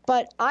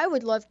 But I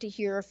would love to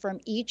hear from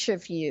each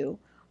of you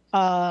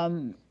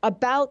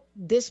about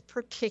this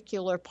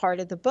particular part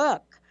of the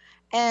book.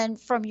 And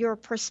from your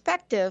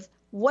perspective,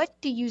 what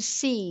do you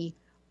see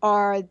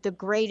are the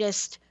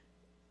greatest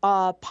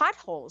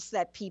potholes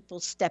that people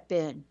step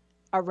in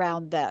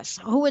around this?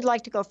 Who would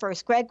like to go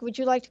first? Greg, would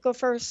you like to go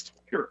first?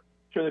 Sure,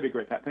 that'd be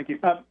great, Pat. Thank you.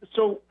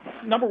 So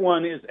number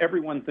one is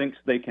everyone thinks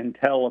they can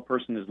tell a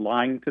person is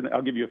lying to them.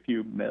 I'll give you a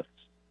few myths.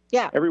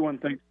 Yeah. Everyone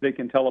thinks they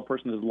can tell a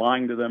person is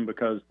lying to them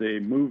because they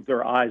move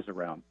their eyes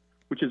around,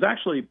 which is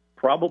actually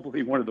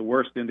probably one of the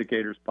worst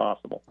indicators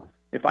possible.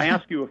 If I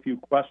ask you a few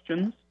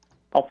questions,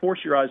 I'll force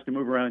your eyes to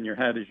move around in your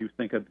head as you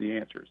think of the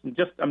answers. And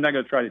I'm not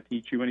going to try to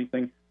teach you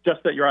anything,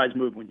 just that your eyes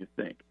move when you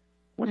think.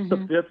 What's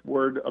the fifth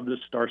word of the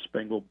Star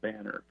Spangled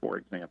Banner, for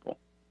example?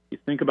 You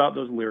think about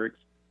those lyrics,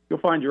 you'll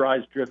find your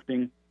eyes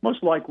drifting,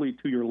 most likely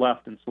to your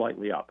left and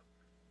slightly up.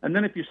 And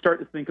then if you start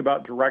to think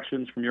about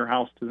directions from your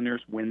house to the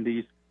nearest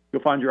Wendy's,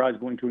 you'll find your eyes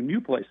going to a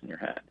new place in your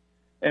head.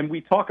 And we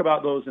talk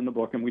about those in the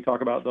book, and we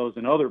talk about those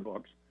in other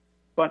books.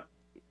 But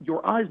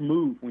your eyes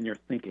move when you're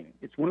thinking.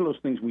 It's one of those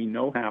things we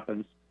know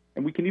happens,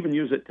 and we can even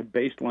use it to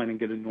baseline and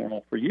get a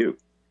normal for you.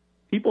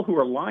 People who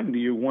are lying to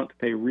you want to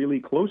pay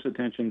really close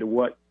attention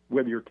to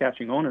whether you're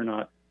catching on or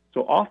not.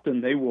 So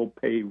often they will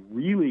pay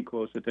really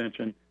close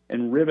attention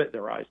and rivet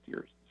their eyes to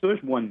yours. So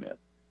there's one myth.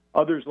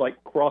 Others,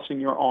 like crossing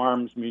your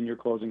arms, mean you're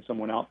closing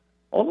someone out.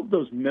 All of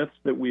those myths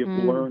that we have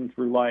learned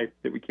through life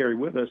that we carry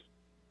with us,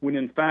 when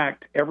in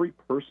fact every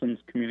person's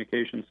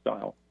communication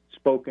style,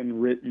 spoken,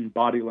 written,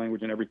 body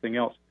language, and everything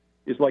else,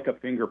 is like a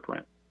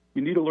fingerprint.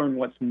 You need to learn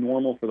what's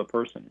normal for the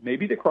person.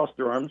 Maybe to cross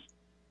their arms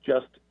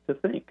just to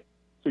think.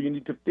 So you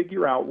need to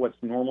figure out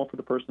what's normal for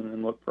the person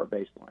and look for a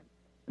baseline.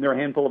 And there are a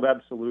handful of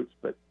absolutes,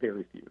 but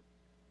very few.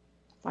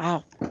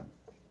 Wow.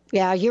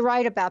 Yeah, you're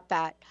right about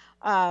that.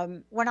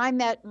 When I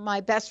met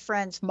my best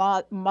friend's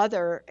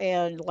mother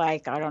in, I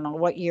don't know,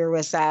 what year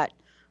was that?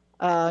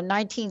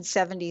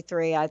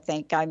 1973, I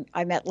think.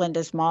 I met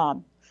Linda's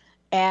mom.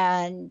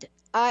 And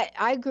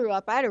I grew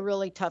up, I had a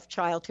really tough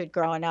childhood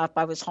growing up.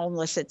 I was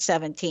homeless at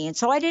 17.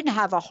 So I didn't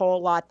have a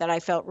whole lot that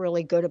I felt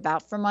really good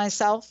about for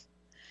myself.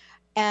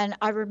 And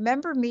I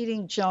remember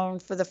meeting Joan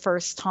for the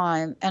first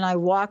time, and I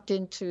walked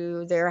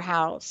into their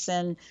house,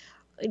 and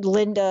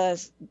Linda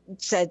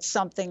said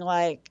something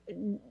like,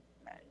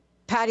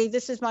 "Patty,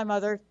 this is my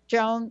mother.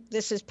 Joan,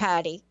 this is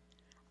Patty."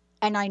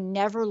 And I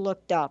never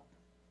looked up.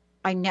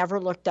 And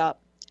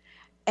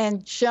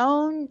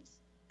Joan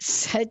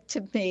said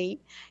to me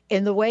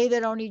in the way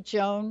that only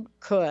Joan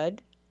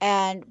could,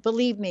 and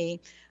believe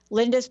me,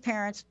 Linda's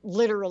parents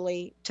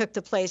literally took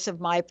the place of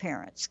my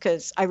parents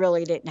because I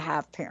really didn't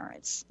have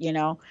parents,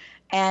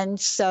 And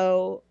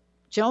so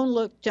Joan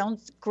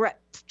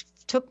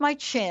took my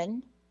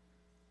chin,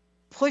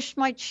 pushed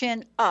my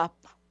chin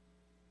up,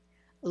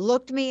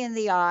 looked me in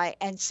the eye,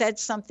 and said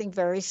something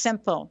very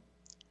simple.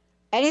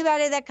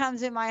 Anybody that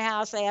comes in my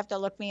house, they have to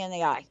look me in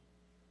the eye.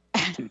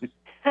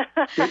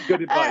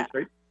 Good advice,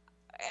 right?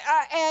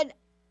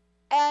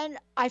 And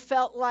I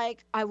felt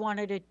like I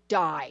wanted to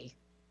die.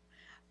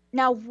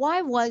 Now,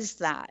 why was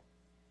that?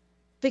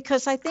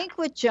 Because I think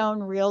what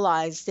Joan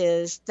realized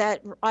is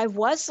that I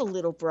was a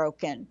little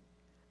broken.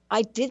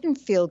 I didn't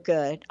feel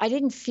good. I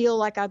didn't feel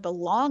like I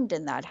belonged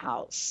in that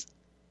house.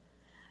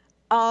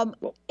 Are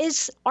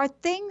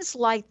things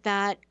like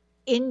that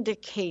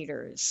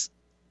indicators?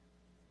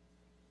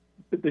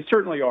 They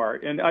certainly are.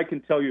 And I can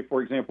tell you,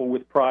 for example,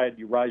 with pride,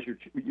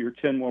 your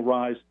chin will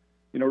rise.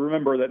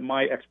 Remember that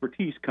my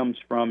expertise comes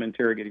from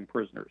interrogating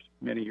prisoners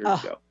many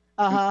years ago.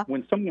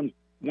 When someone,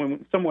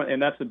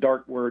 and that's a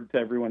dark word to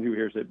everyone who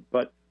hears it,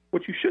 but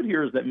what you should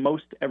hear is that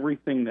most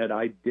everything that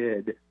I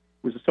did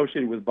was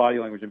associated with body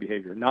language and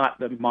behavior, not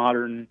the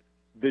modern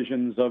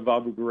visions of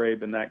Abu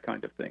Ghraib and that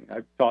kind of thing.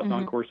 I taught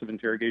non-coercive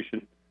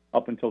interrogation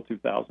up until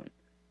 2000.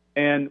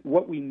 And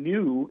what we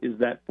knew is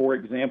that, for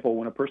example,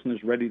 when a person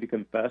is ready to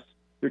confess,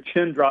 their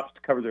chin drops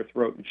to cover their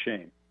throat in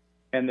shame,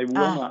 and they will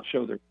not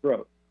show their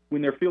throat.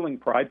 When they're feeling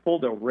prideful,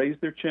 they'll raise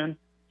their chin.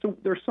 So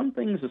there's some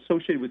things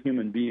associated with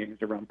human beings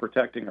around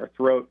protecting our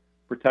throat,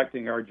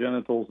 protecting our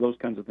genitals, those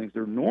kinds of things.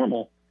 They're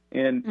normal,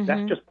 and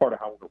that's just part of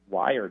how we're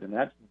wired, and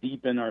that's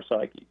deep in our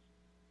psyche.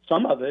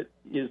 Some of it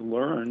is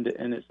learned,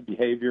 and it's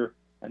behavior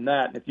and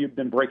that. And if you've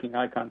been breaking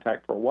eye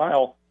contact for a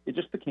while, it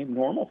just became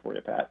normal for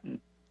you, Pat. And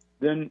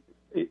then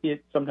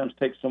it sometimes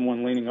takes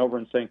someone leaning over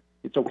and saying,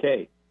 it's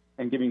okay,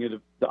 and giving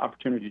you the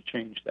opportunity to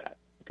change that.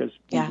 Because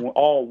we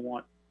all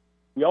want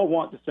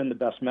to send the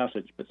best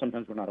message, but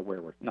sometimes we're not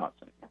aware we're not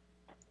sending it.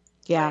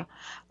 Yeah.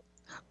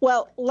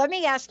 Well, let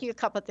me ask you a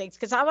couple of things,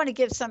 because I want to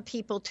give some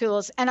people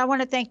tools, and I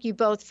want to thank you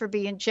both for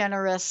being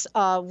generous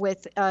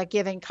with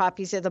giving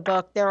copies of the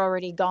book. They're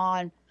already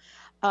gone.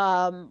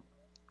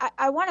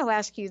 I want to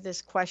ask you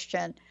this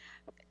question.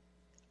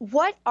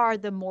 What are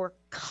the more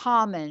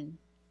common,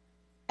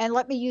 and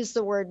let me use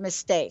the word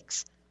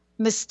mistakes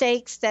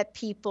that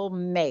people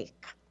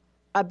make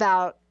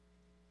about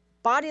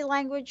body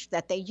language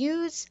that they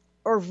use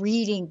or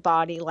reading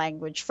body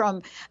language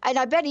from? And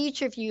I bet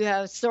each of you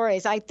have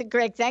stories.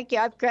 Greg, thank you.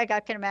 Greg,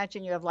 I can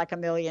imagine you have like a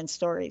million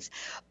stories.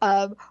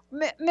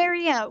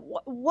 Marianne,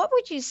 what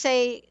would you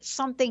say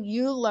something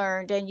you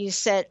learned and you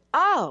said,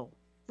 oh,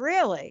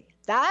 really?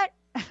 That?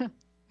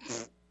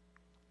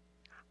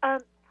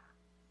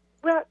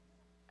 Well,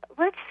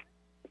 let's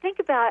think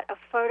about a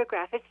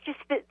photograph. It's just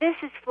that this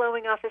is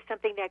flowing off of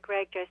something that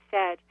Greg just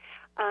said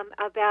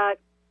about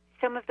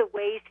some of the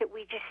ways that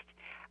we just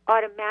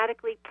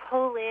automatically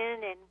pull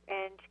in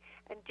and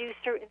do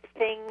certain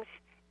things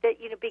that,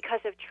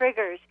 because of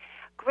triggers.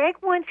 Greg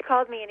once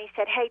called me and he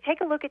said, hey,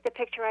 take a look at the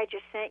picture I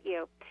just sent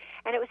you.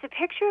 And it was a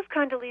picture of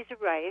Condoleezza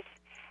Rice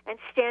and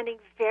standing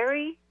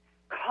very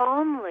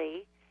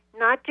calmly,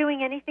 not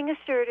doing anything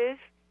assertive,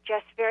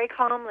 just very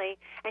calmly,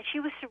 and she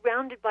was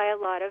surrounded by a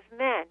lot of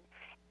men.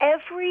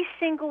 Every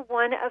single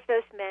one of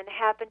those men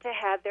happened to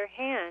have their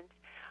hands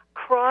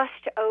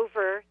crossed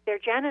over their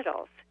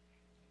genitals.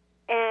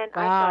 And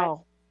I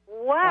thought,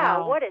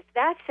 wow, what does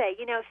that say?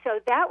 So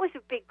that was a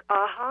big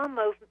aha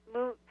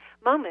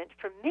moment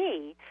for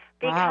me,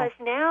 because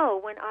now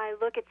when I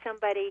look at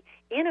somebody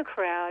in a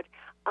crowd,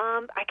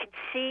 I can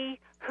see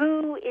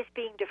who is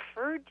being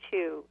deferred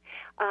to,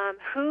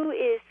 who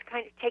is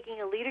kind of taking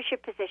a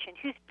leadership position,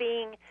 who's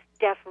being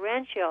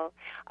deferential,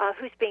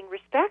 who's being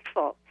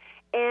respectful.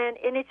 And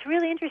it's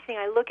really interesting.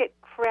 I look at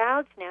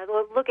crowds now,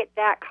 look at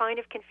that kind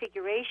of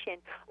configuration,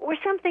 or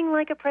something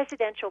like a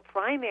presidential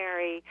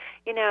primary,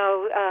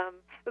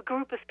 a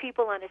group of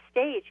people on a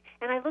stage,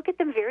 and I look at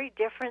them very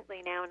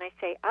differently now, and I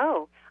say,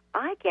 oh,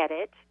 I get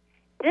it.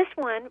 This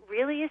one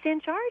really is in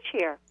charge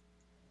here.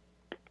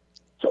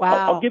 So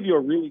I'll give you a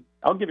really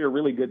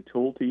good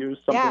tool to use,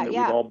 something that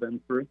we've all been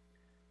through.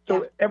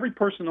 So every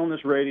person on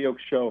this radio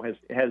show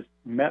has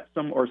met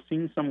some or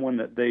seen someone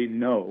that they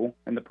know,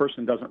 and the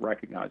person doesn't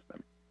recognize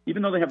them.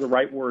 Even though they have the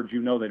right words, they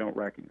don't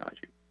recognize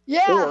you.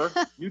 Yeah. Or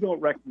you don't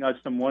recognize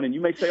someone, and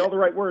you may say all the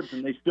right words,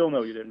 and they still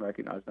know you didn't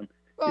recognize them.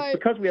 Right. It's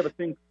because we have a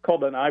thing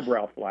called an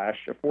eyebrow flash,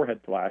 a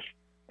forehead flash,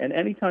 and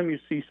anytime you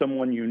see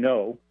someone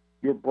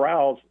your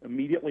brows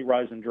immediately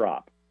rise and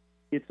drop.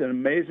 It's an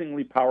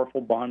amazingly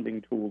powerful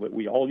bonding tool that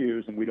we all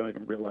use, and we don't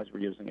even realize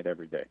we're using it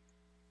every day.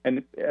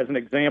 And as an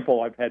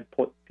example, I've had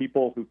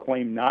people who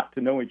claim not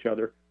to know each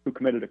other, who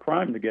committed a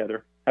crime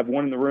together, have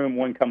one in the room,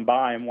 one come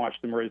by and watch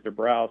them raise their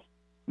brows.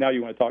 Now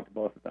you want to talk to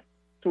both of them.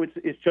 So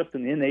it's just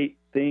an innate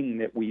thing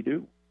that we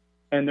do.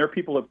 And there are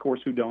people, of course,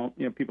 who don't.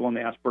 People on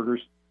the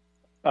Asperger's,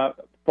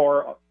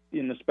 far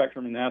in the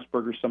spectrum in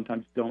Asperger's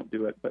sometimes don't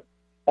do it, but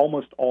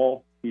almost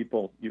all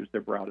people use their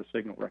brow to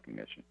signal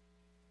recognition.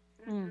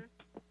 Mm-hmm.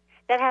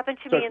 That happened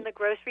to me in the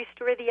grocery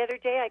store the other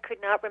day. I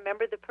could not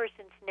remember the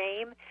person's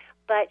name,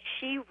 but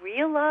she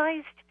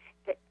realized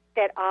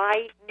that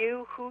I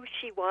knew who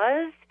she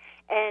was,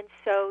 and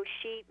so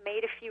she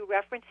made a few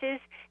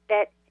references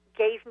that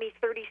gave me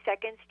 30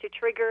 seconds to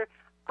trigger,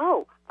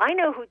 oh, I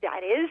know who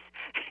that is,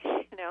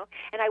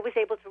 and I was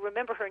able to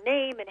remember her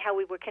name and how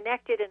we were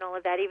connected and all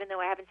of that, even though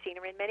I haven't seen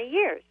her in many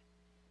years.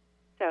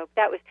 So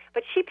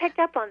but she picked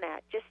up on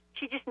that.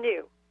 She just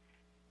knew.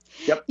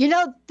 Yep.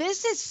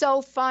 This is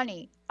so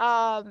funny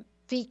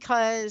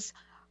because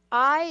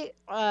I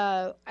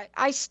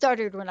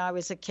stuttered when I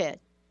was a kid,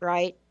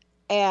 right?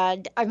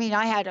 And I mean,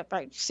 I had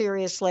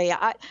seriously.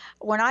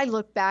 When I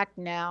look back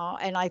now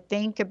and I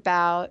think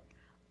about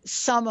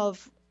some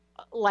of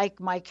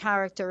my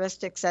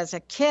characteristics as a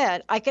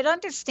kid, I could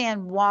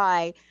understand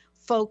why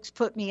folks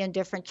put me in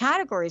different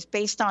categories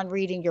based on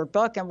reading your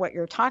book and what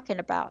you're talking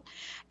about.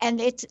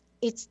 And it's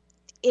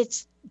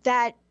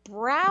that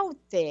brow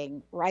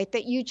thing, right,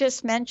 that you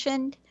just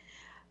mentioned.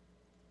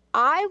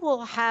 I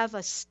will have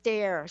a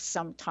stare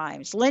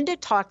sometimes. Linda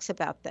talks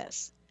about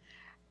this.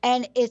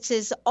 And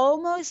it's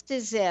almost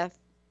as if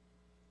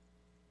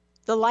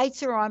the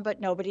lights are on,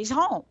 but nobody's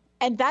home.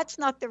 And that's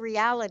not the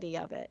reality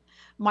of it.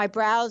 My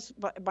brow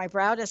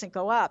doesn't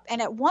go up.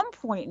 And at one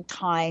point in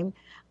time,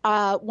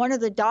 one of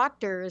the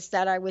doctors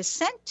that I was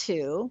sent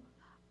to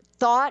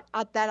thought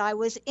that I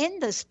was in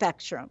the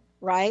spectrum,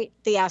 right?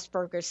 The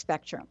Asperger's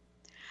spectrum.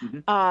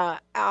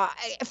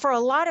 For a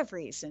lot of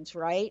reasons,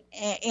 right?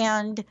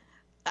 And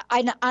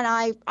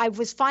I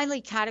was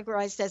finally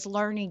categorized as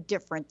learning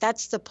different.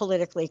 That's the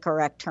politically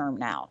correct term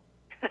now,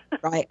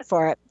 right?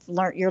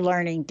 You're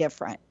learning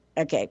different.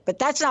 Okay, but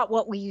that's not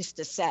what we used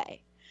to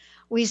say.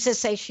 We used to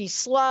say she's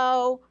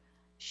slow,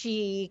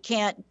 she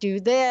can't do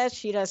this,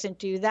 she doesn't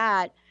do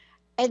that.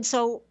 And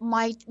so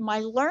my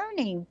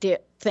learning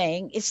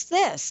thing is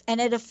this, and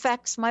it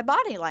affects my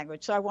body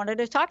language. So I wanted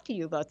to talk to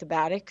you both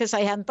about it because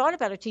I hadn't thought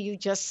about it till you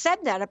just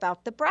said that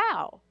about the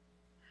brow.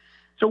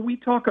 So we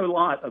talk a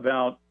lot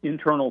about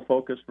internal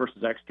focus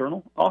versus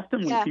external.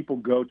 Often when people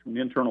go to an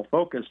internal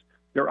focus,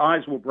 their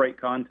eyes will break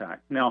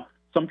contact. Now,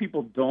 some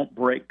people don't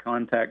break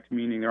contact,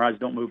 meaning their eyes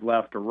don't move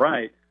left or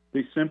right.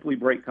 They simply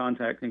break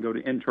contact and go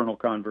to internal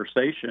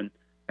conversation,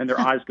 and their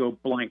eyes go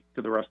blank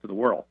to the rest of the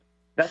world.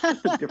 That's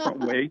just a different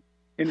way,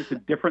 and it's a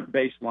different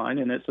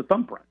baseline, and it's a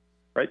thumbprint,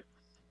 right?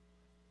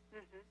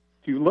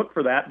 So you look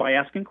for that by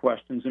asking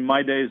questions. In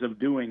my days of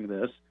doing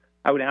this,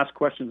 I would ask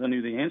questions I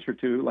knew the answer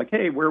to, like,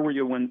 hey, where were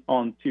you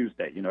on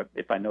Tuesday? You know,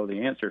 if I know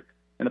the answer.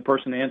 And the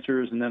person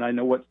answers, and then I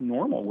know what's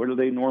normal. Where do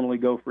they normally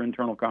go for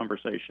internal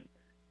conversation?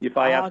 If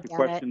I ask a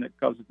question that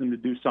causes them to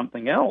do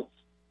something else,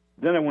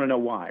 then I want to know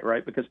why,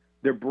 right? Because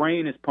their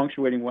brain is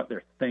punctuating what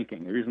they're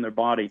thinking. They're using their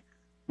body.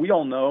 We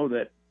all know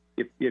that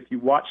if you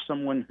watch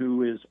someone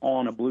who is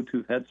on a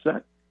Bluetooth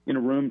headset in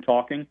a room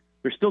talking,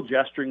 they're still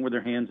gesturing with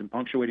their hands and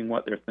punctuating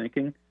what they're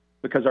thinking,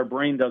 because our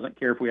brain doesn't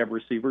care if we have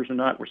receivers or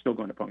not. We're still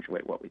going to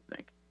punctuate what we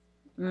think.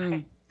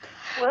 Okay.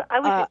 Well, I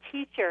was a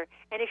teacher,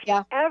 and if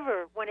you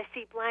ever want to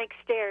see blank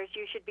stares,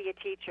 you should be a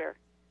teacher.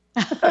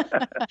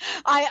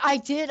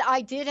 I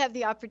did have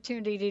the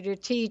opportunity to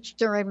teach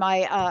during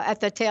my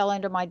at the tail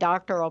end of my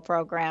doctoral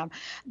program.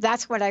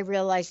 That's when I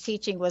realized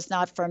teaching was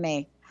not for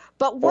me.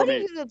 But what do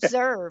you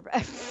observe?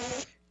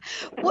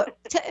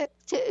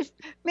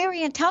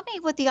 Marianne, tell me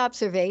what the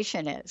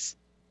observation is.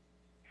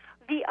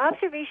 The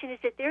observation is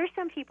that there are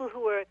some people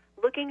who are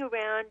looking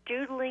around,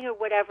 doodling or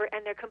whatever,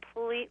 and they're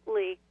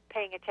completely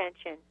paying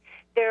attention.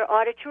 They're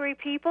auditory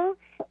people.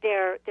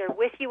 They're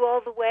with you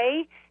all the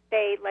way.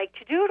 They like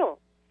to doodle.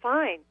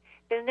 Fine.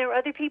 Then there are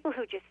other people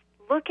who just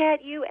look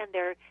at you, and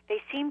they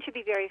seem to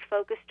be very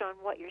focused on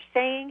what you're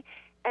saying,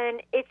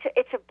 and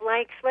it's a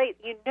blank slate.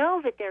 You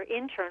know that they're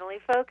internally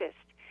focused.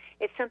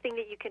 It's something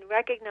that you can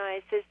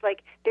recognize as,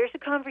 like, there's a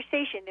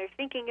conversation. They're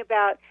thinking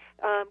about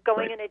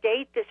going on a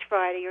date this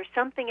Friday or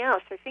something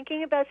else. They're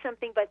thinking about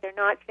something, but they're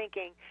not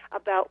thinking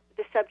about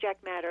the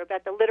subject matter,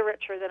 about the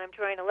literature that I'm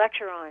trying to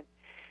lecture on.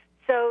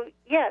 So,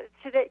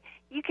 so that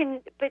you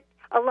can, but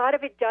a lot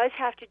of it does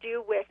have to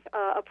do with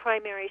a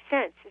primary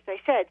sense. As I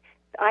said,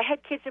 I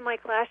had kids in my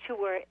class who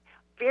were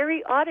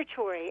very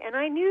auditory, and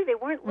I knew they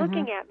weren't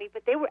looking at me,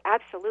 but they were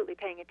absolutely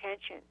paying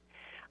attention.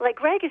 Like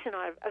Greg is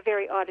a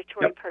very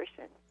auditory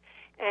person.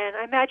 And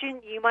I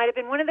imagine you might have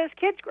been one of those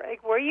kids, Greg.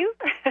 Were you?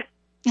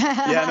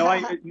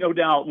 No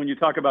doubt. When you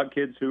talk about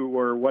kids who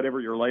were whatever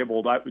you're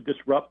labeled,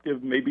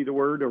 disruptive may be the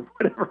word, or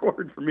whatever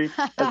word for me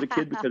as a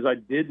kid, because I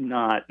did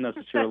not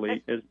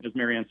necessarily, as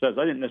Marianne says,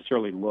 I didn't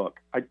necessarily look.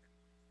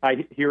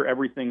 I hear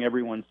everything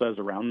everyone says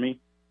around me,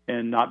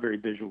 and not very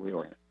visually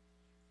oriented.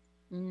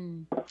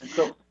 And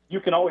so you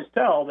can always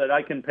tell that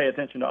I can pay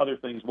attention to other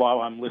things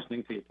while I'm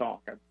listening to you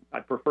talk.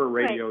 I prefer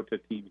radio to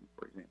TV,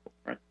 for example.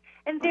 Right?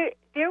 And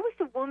there was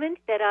a woman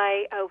that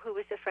who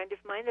was a friend of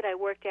mine that I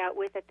worked out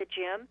with at the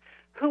gym,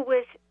 who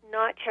was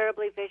not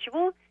terribly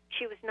visual.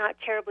 She was not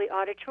terribly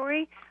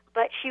auditory,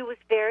 but she was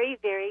very,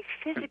 very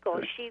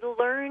physical. She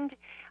learned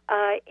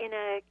in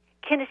a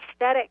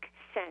kinesthetic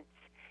sense.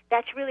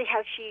 That's really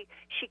how she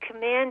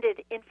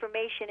commanded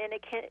information in a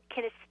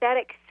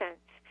kinesthetic sense.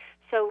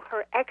 So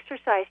her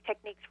exercise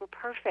techniques were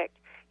perfect.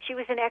 She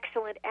was an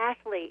excellent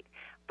athlete,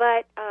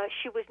 but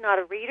she was not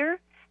a reader.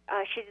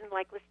 She didn't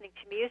like listening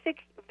to music.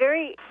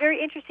 Very, very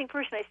interesting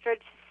person. I started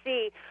to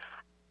see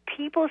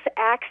people's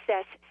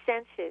access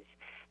senses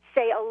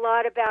say a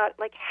lot about,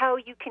 like, how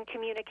you can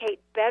communicate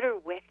better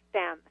with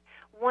them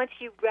once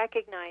you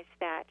recognize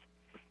that.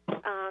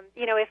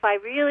 If I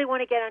really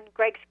want to get on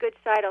Greg's good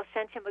side, I'll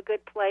send him a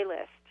good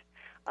playlist.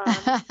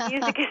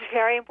 Music is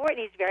very important.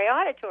 He's very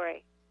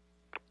auditory.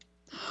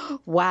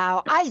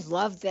 Wow, I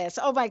love this.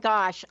 Oh my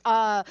gosh.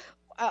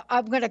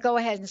 I'm going to go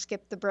ahead and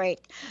skip the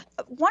break.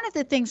 One of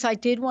the things I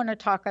did want to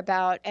talk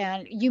about,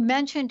 and you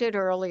mentioned it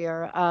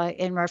earlier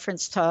in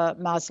reference to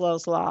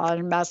Maslow's law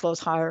and Maslow's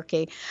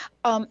hierarchy.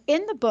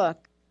 In the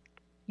book,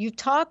 you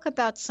talk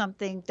about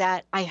something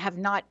that I have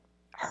not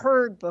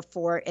heard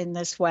before in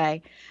this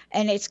way,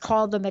 and it's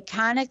called the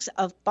mechanics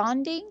of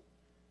bonding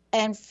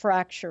and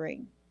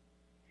fracturing.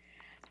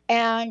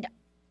 And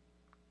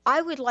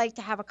I would like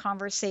to have a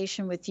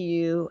conversation with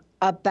you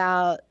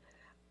about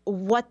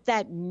what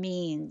that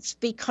means,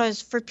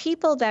 because for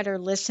people that are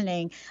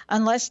listening,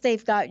 unless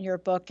they've gotten your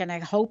book, and I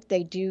hope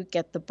they do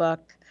get the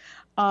book,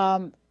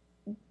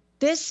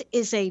 This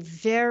is a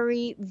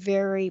very,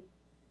 very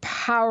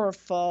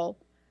powerful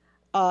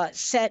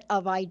set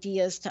of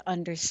ideas to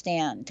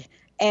understand.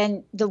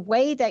 And the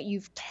way that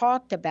you've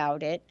talked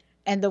about it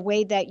and the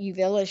way that you've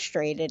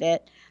illustrated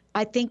it,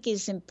 I think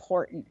is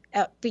important.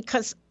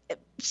 Because,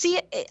 see,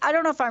 I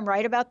don't know if I'm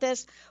right about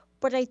this,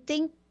 but I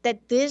think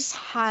that this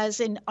has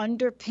an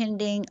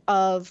underpinning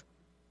of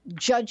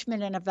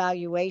judgment and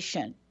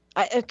evaluation.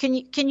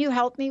 Can you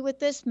help me with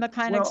this,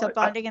 mechanics of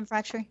bonding and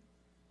fracturing?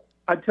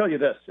 I'd tell you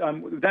this.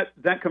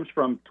 That comes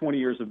from 20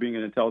 years of being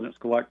an intelligence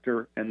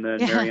collector, and then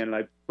Marianne and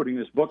I putting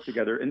this book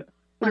together. And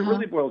what it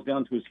really boils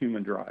down to is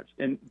human drives.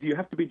 And do you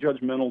have to be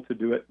judgmental to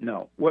do it?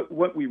 No.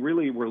 What we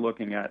really were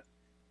looking at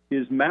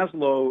is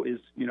Maslow is,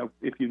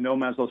 if you know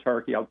Maslow's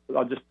hierarchy,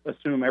 I'll just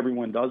assume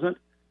everyone doesn't.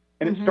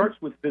 And it starts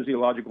with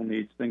physiological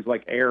needs, things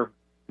like air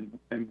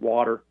and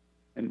water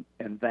and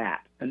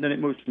that. And then it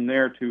moves from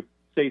there to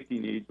safety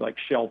needs like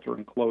shelter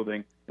and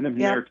clothing. And then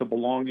from there to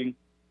belonging,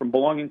 from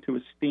belonging to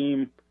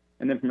esteem,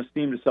 and then from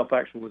esteem to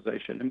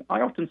self-actualization. And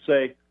I often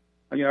say,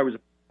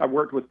 I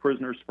worked with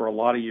prisoners for a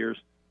lot of years.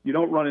 You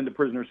don't run into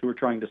prisoners who are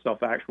trying to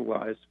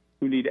self-actualize,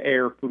 who need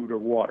air, food, or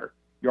water.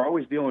 You're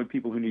always dealing with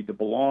people who need to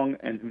belong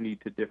and who need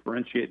to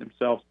differentiate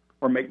themselves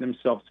or make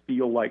themselves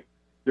feel like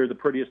they're the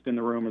prettiest in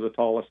the room or the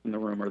tallest in the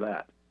room or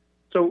that.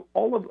 So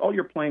all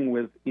you're playing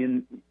with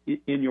in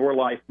your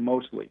life,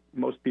 most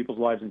people's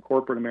lives in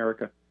corporate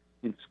America,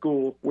 in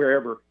school,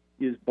 wherever,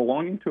 is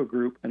belonging to a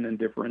group and then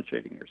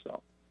differentiating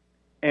yourself.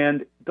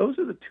 And those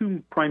are the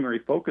two primary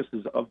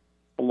focuses of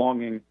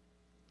belonging,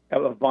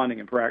 of bonding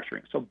and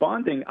fracturing. So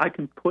bonding, I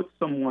can put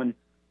someone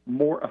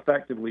more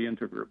effectively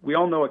into a group. We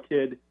all know a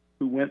kid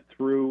who went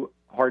through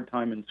a hard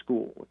time in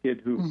school, a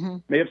kid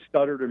who may have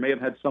stuttered or may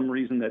have had some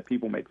reason that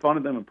people made fun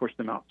of them and pushed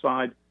them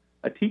outside,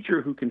 a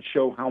teacher who can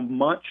show how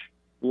much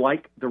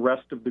like the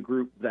rest of the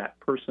group that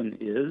person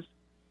is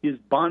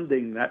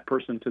bonding that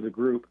person to the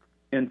group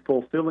and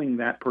fulfilling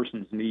that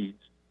person's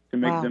needs to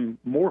make them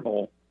more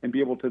whole and be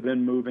able to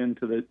then move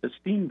into the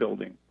esteem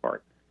building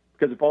part.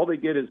 Because if all they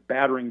get is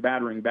battering,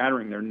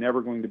 they're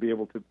never going to be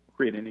able to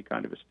create any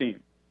kind of esteem.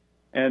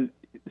 And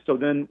so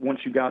then once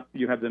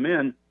you have them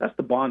in, that's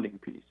the bonding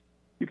piece.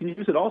 You can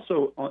use it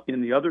also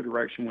in the other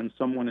direction when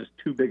someone is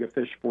too big a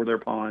fish for their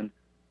pond,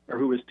 or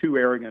who is too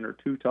arrogant or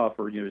too tough,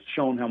 or has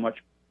shown how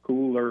much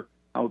cooler,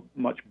 how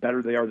much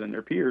better they are than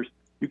their peers.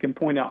 You can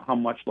point out how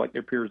much like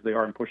their peers they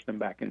are and push them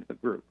back into the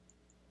group.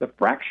 The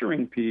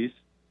fracturing piece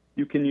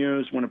you can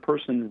use when a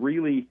person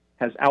really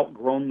has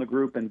outgrown the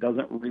group and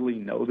doesn't really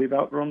know they've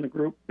outgrown the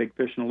group, big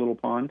fish in a little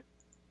pond,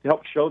 to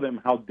help show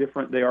them how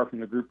different they are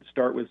from the group to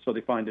start with so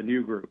they find a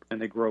new group and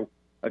they grow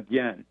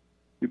again.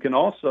 You can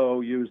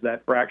also use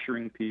that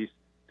fracturing piece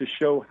to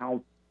show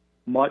how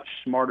much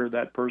smarter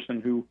that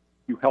person who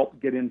you helped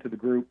get into the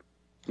group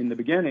in the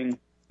beginning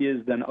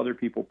is than other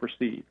people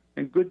perceive.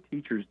 And good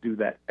teachers do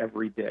that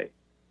every day.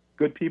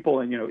 Good people,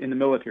 and in the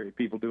military,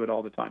 people do it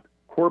all the time.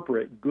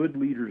 Corporate, good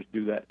leaders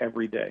do that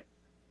every day.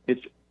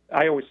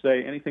 I always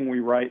say anything we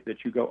write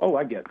that you go, oh,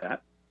 I get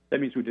that.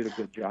 That means we did a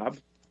good job.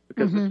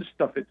 Because it's just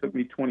stuff it took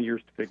me 20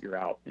 years to figure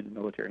out in the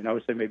military. And I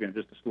would say maybe I'm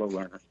just a slow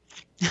learner.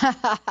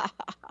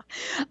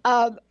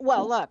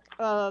 Well, look,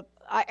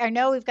 I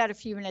know we've got a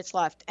few minutes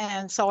left.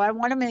 And so I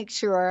want to make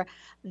sure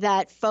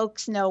that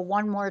folks know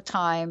one more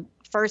time,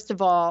 first of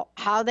all,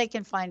 how they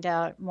can find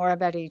out more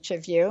about each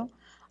of you.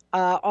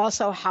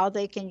 Also, how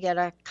they can get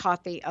a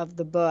copy of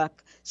the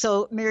book.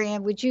 So,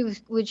 Marianne, would you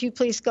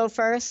please go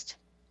first?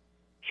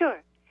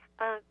 Sure.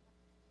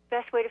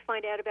 Best way to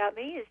find out about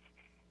me is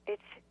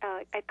it's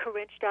at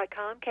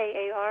Karinch.com,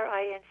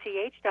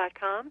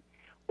 Karinch.com,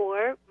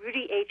 or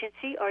Rudy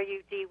Agency,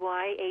 RUDY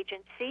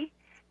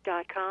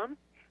Agency.com.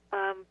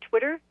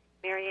 Twitter,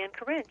 Marianne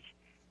Karinch.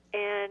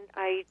 And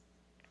I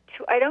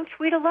don't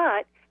tweet a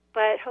lot,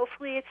 but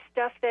hopefully it's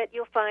stuff that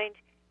you'll find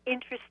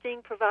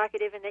interesting,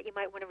 provocative, and that you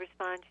might want to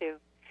respond to.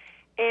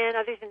 And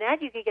other than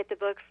that, you can get the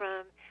book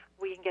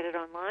we can get it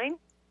online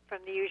from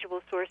the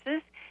usual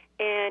sources,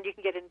 and you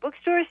can get it in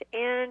bookstores,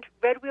 and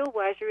Red Wheel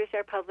Weiser is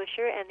our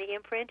publisher, and the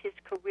imprint is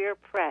Career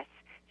Press,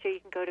 so you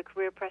can go to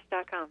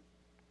careerpress.com.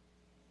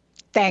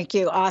 Thank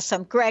you.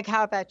 Awesome. Greg,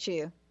 how about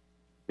you?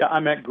 Yeah,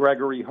 I'm at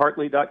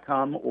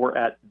GregoryHartley.com or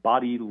at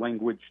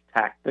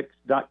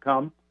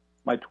BodyLanguageTactics.com.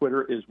 My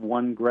Twitter is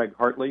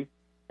 @1GregHartley.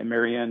 And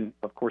Marianne,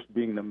 of course,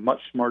 being the much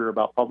smarter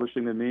about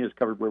publishing than me, has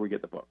covered where we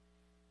get the book.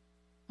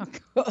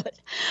 Good.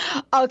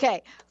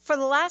 Okay. For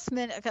the last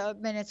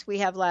minutes we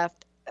have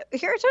left,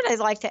 here's what I'd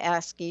like to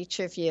ask each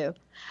of you.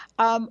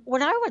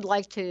 What I would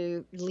like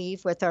to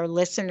leave with our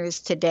listeners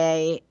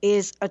today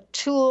is a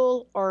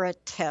tool or a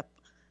tip,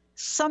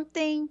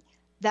 something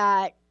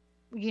that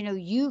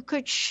you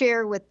could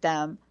share with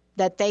them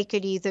that they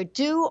could either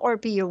do or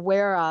be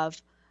aware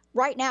of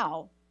right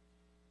now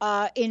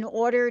in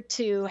order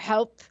to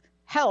help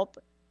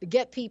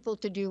get people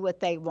to do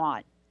what they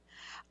want.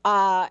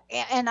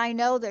 And I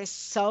know there's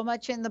so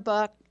much in the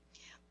book,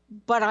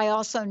 but I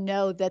also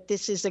know that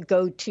this is a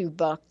go-to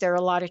book. There are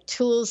a lot of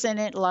tools in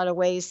it, a lot of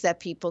ways that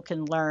people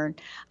can learn.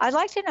 I'd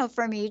like to know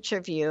from each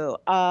of you,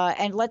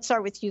 and let's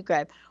start with you,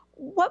 Greg.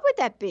 What would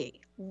that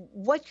be?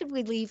 What should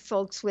we leave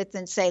folks with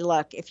and say,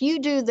 look, if you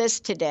do this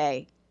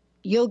today,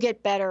 you'll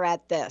get better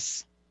at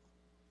this?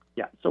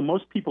 Yeah, so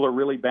most people are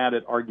really bad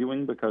at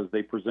arguing because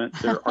they present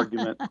their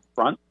argument up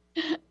front.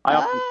 I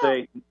often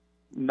say,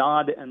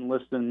 nod and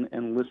listen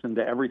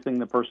to everything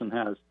the person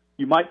has.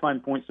 You might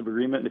find points of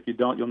agreement, and if you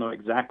don't, you'll know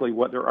exactly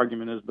what their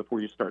argument is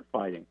before you start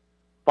fighting.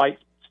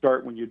 Fights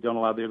start when you don't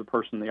allow the other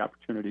person the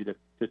opportunity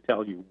to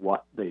tell you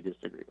what they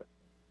disagree with.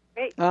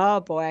 Great. Oh,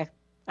 boy.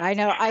 I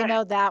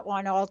know that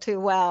one all too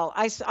well.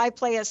 I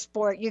play a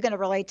sport. You're going to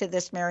relate to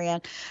this,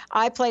 Marianne.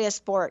 I play a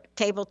sport,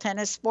 table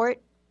tennis sport.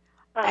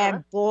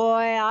 And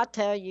boy, I'll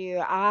tell you,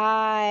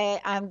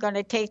 I'm going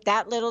to take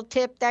that little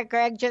tip that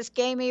Greg just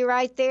gave me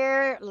right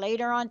there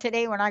later on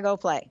today when I go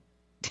play.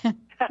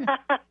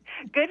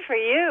 Good for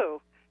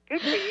you.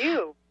 Good for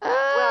you.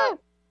 Well,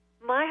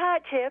 my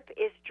hot tip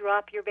is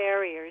drop your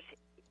barriers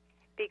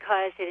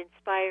because it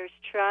inspires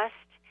trust,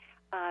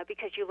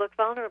 because you look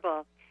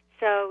vulnerable.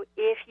 So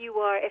if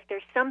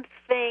there's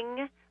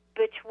something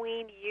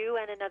between you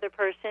and another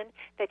person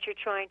that you're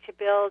trying to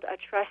build a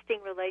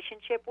trusting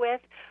relationship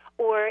with,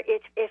 or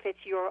if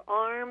it's your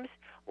arms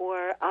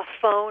or a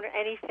phone or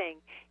anything,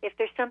 if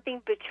there's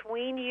something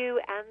between you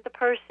and the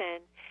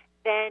person,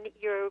 then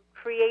you're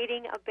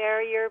creating a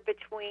barrier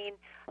between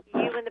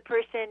you and the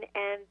person,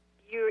 and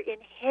you're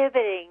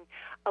inhibiting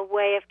a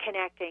way of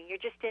connecting. You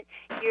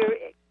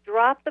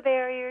drop the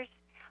barriers,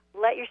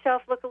 let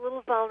yourself look a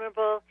little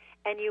vulnerable,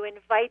 and you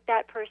invite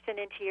that person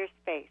into your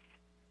space.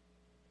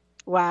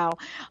 Wow.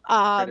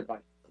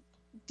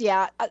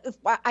 Yeah,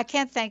 I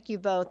can't thank you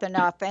both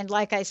enough. And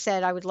like I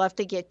said, I would love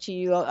to get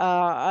you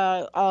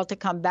all to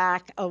come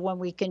back when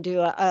we can do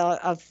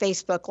a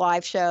Facebook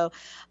Live show,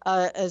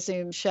 a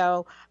Zoom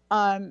show.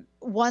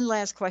 One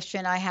last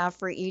question I have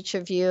for each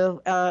of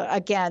you.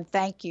 Again,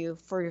 thank you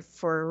for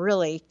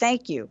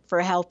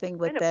helping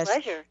with this. It's been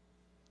a pleasure.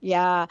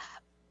 Yeah.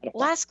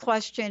 Last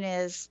question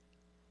is,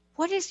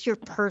 what is your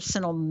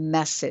personal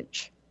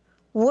message?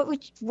 What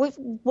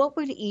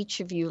would each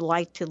of you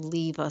like to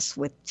leave us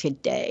with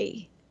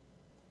today?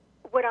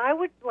 What I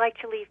would like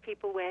to leave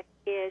people with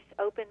is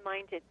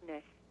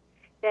open-mindedness.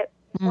 That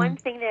one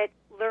thing that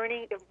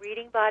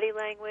reading body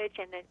language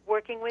and then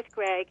working with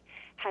Greg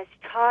has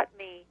taught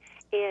me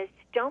is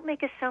don't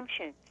make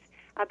assumptions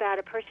about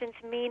a person's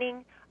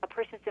meaning, a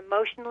person's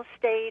emotional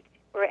state,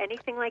 or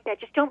anything like that.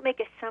 Just don't make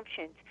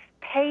assumptions.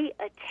 Pay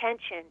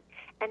attention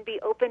and be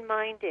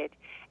open-minded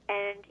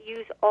and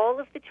use all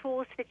of the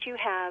tools that you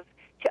have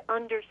to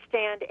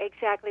understand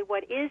exactly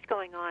what is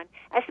going on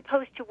as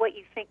opposed to what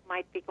you think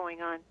might be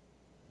going on.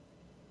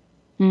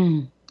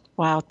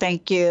 Wow,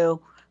 thank you.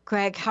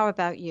 Greg, how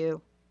about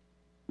you?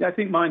 Yeah, I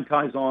think mine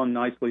ties on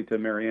nicely to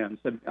Marianne's.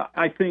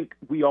 I think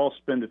we all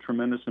spend a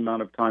tremendous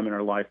amount of time in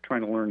our life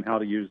trying to learn how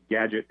to use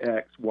gadget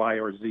X, Y,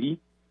 or Z.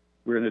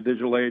 We're in a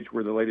digital age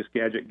where the latest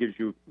gadget gives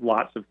you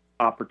lots of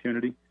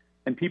opportunity,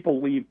 and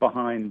people leave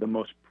behind the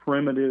most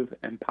primitive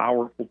and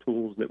powerful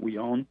tools that we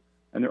own,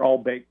 and they're all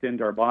baked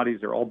into our bodies.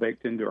 They're all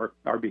baked into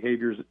our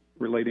behaviors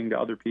relating to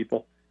other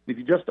people. If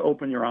you just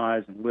open your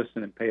eyes and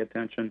listen and pay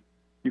attention,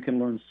 you can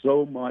learn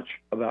so much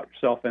about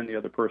yourself and the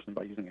other person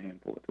by using a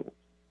handful of tools.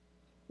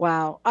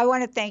 Wow. I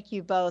want to thank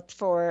you both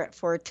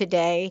for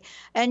today.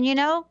 And,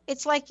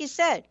 it's like you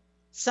said,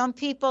 some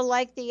people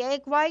like the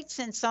egg whites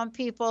and some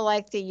people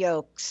like the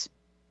yolks.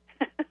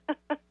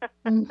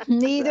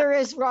 Neither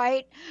is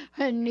right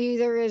and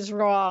neither is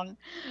wrong.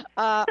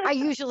 I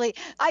usually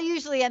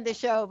end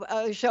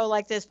the show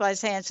like this by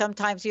saying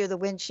sometimes you're the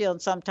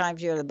windshield,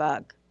 sometimes you're the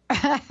bug.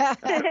 Pat,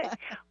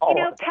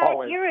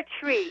 you're a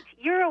treat.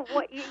 You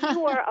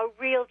are a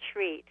real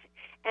treat.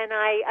 And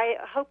I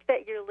hope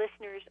that your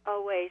listeners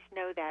always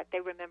know that. They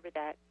remember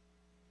that.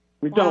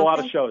 We've done a lot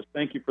of shows.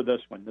 Thank you for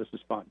this one. This is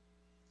fun.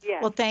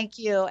 Yes. Well, thank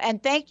you.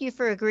 And thank you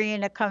for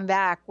agreeing to come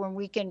back when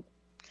we can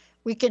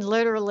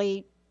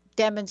literally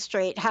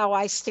demonstrate how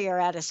I stare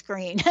at a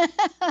screen.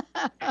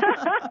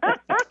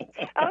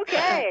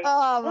 Okay.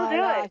 Oh, my we'll do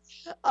gosh.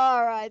 it.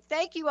 All right.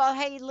 Thank you all.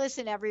 Hey,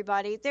 listen,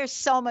 everybody. There's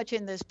so much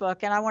in this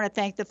book, and I want to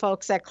thank the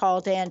folks that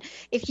called in.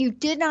 If you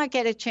did not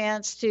get a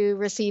chance to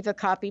receive a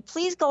copy,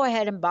 please go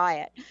ahead and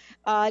buy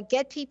it.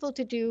 Get people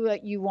to do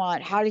what you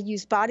want, how to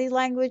use body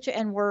language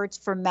and words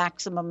for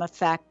maximum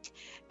effect.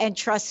 And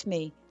trust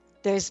me,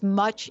 there's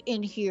much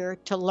in here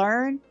to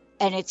learn,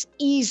 and it's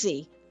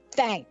easy.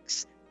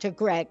 Thanks to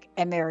Greg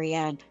and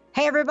Marianne.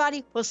 Hey,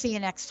 everybody. We'll see you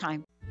next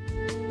time.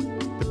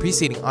 The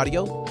preceding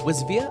audio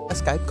was via a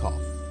Skype call.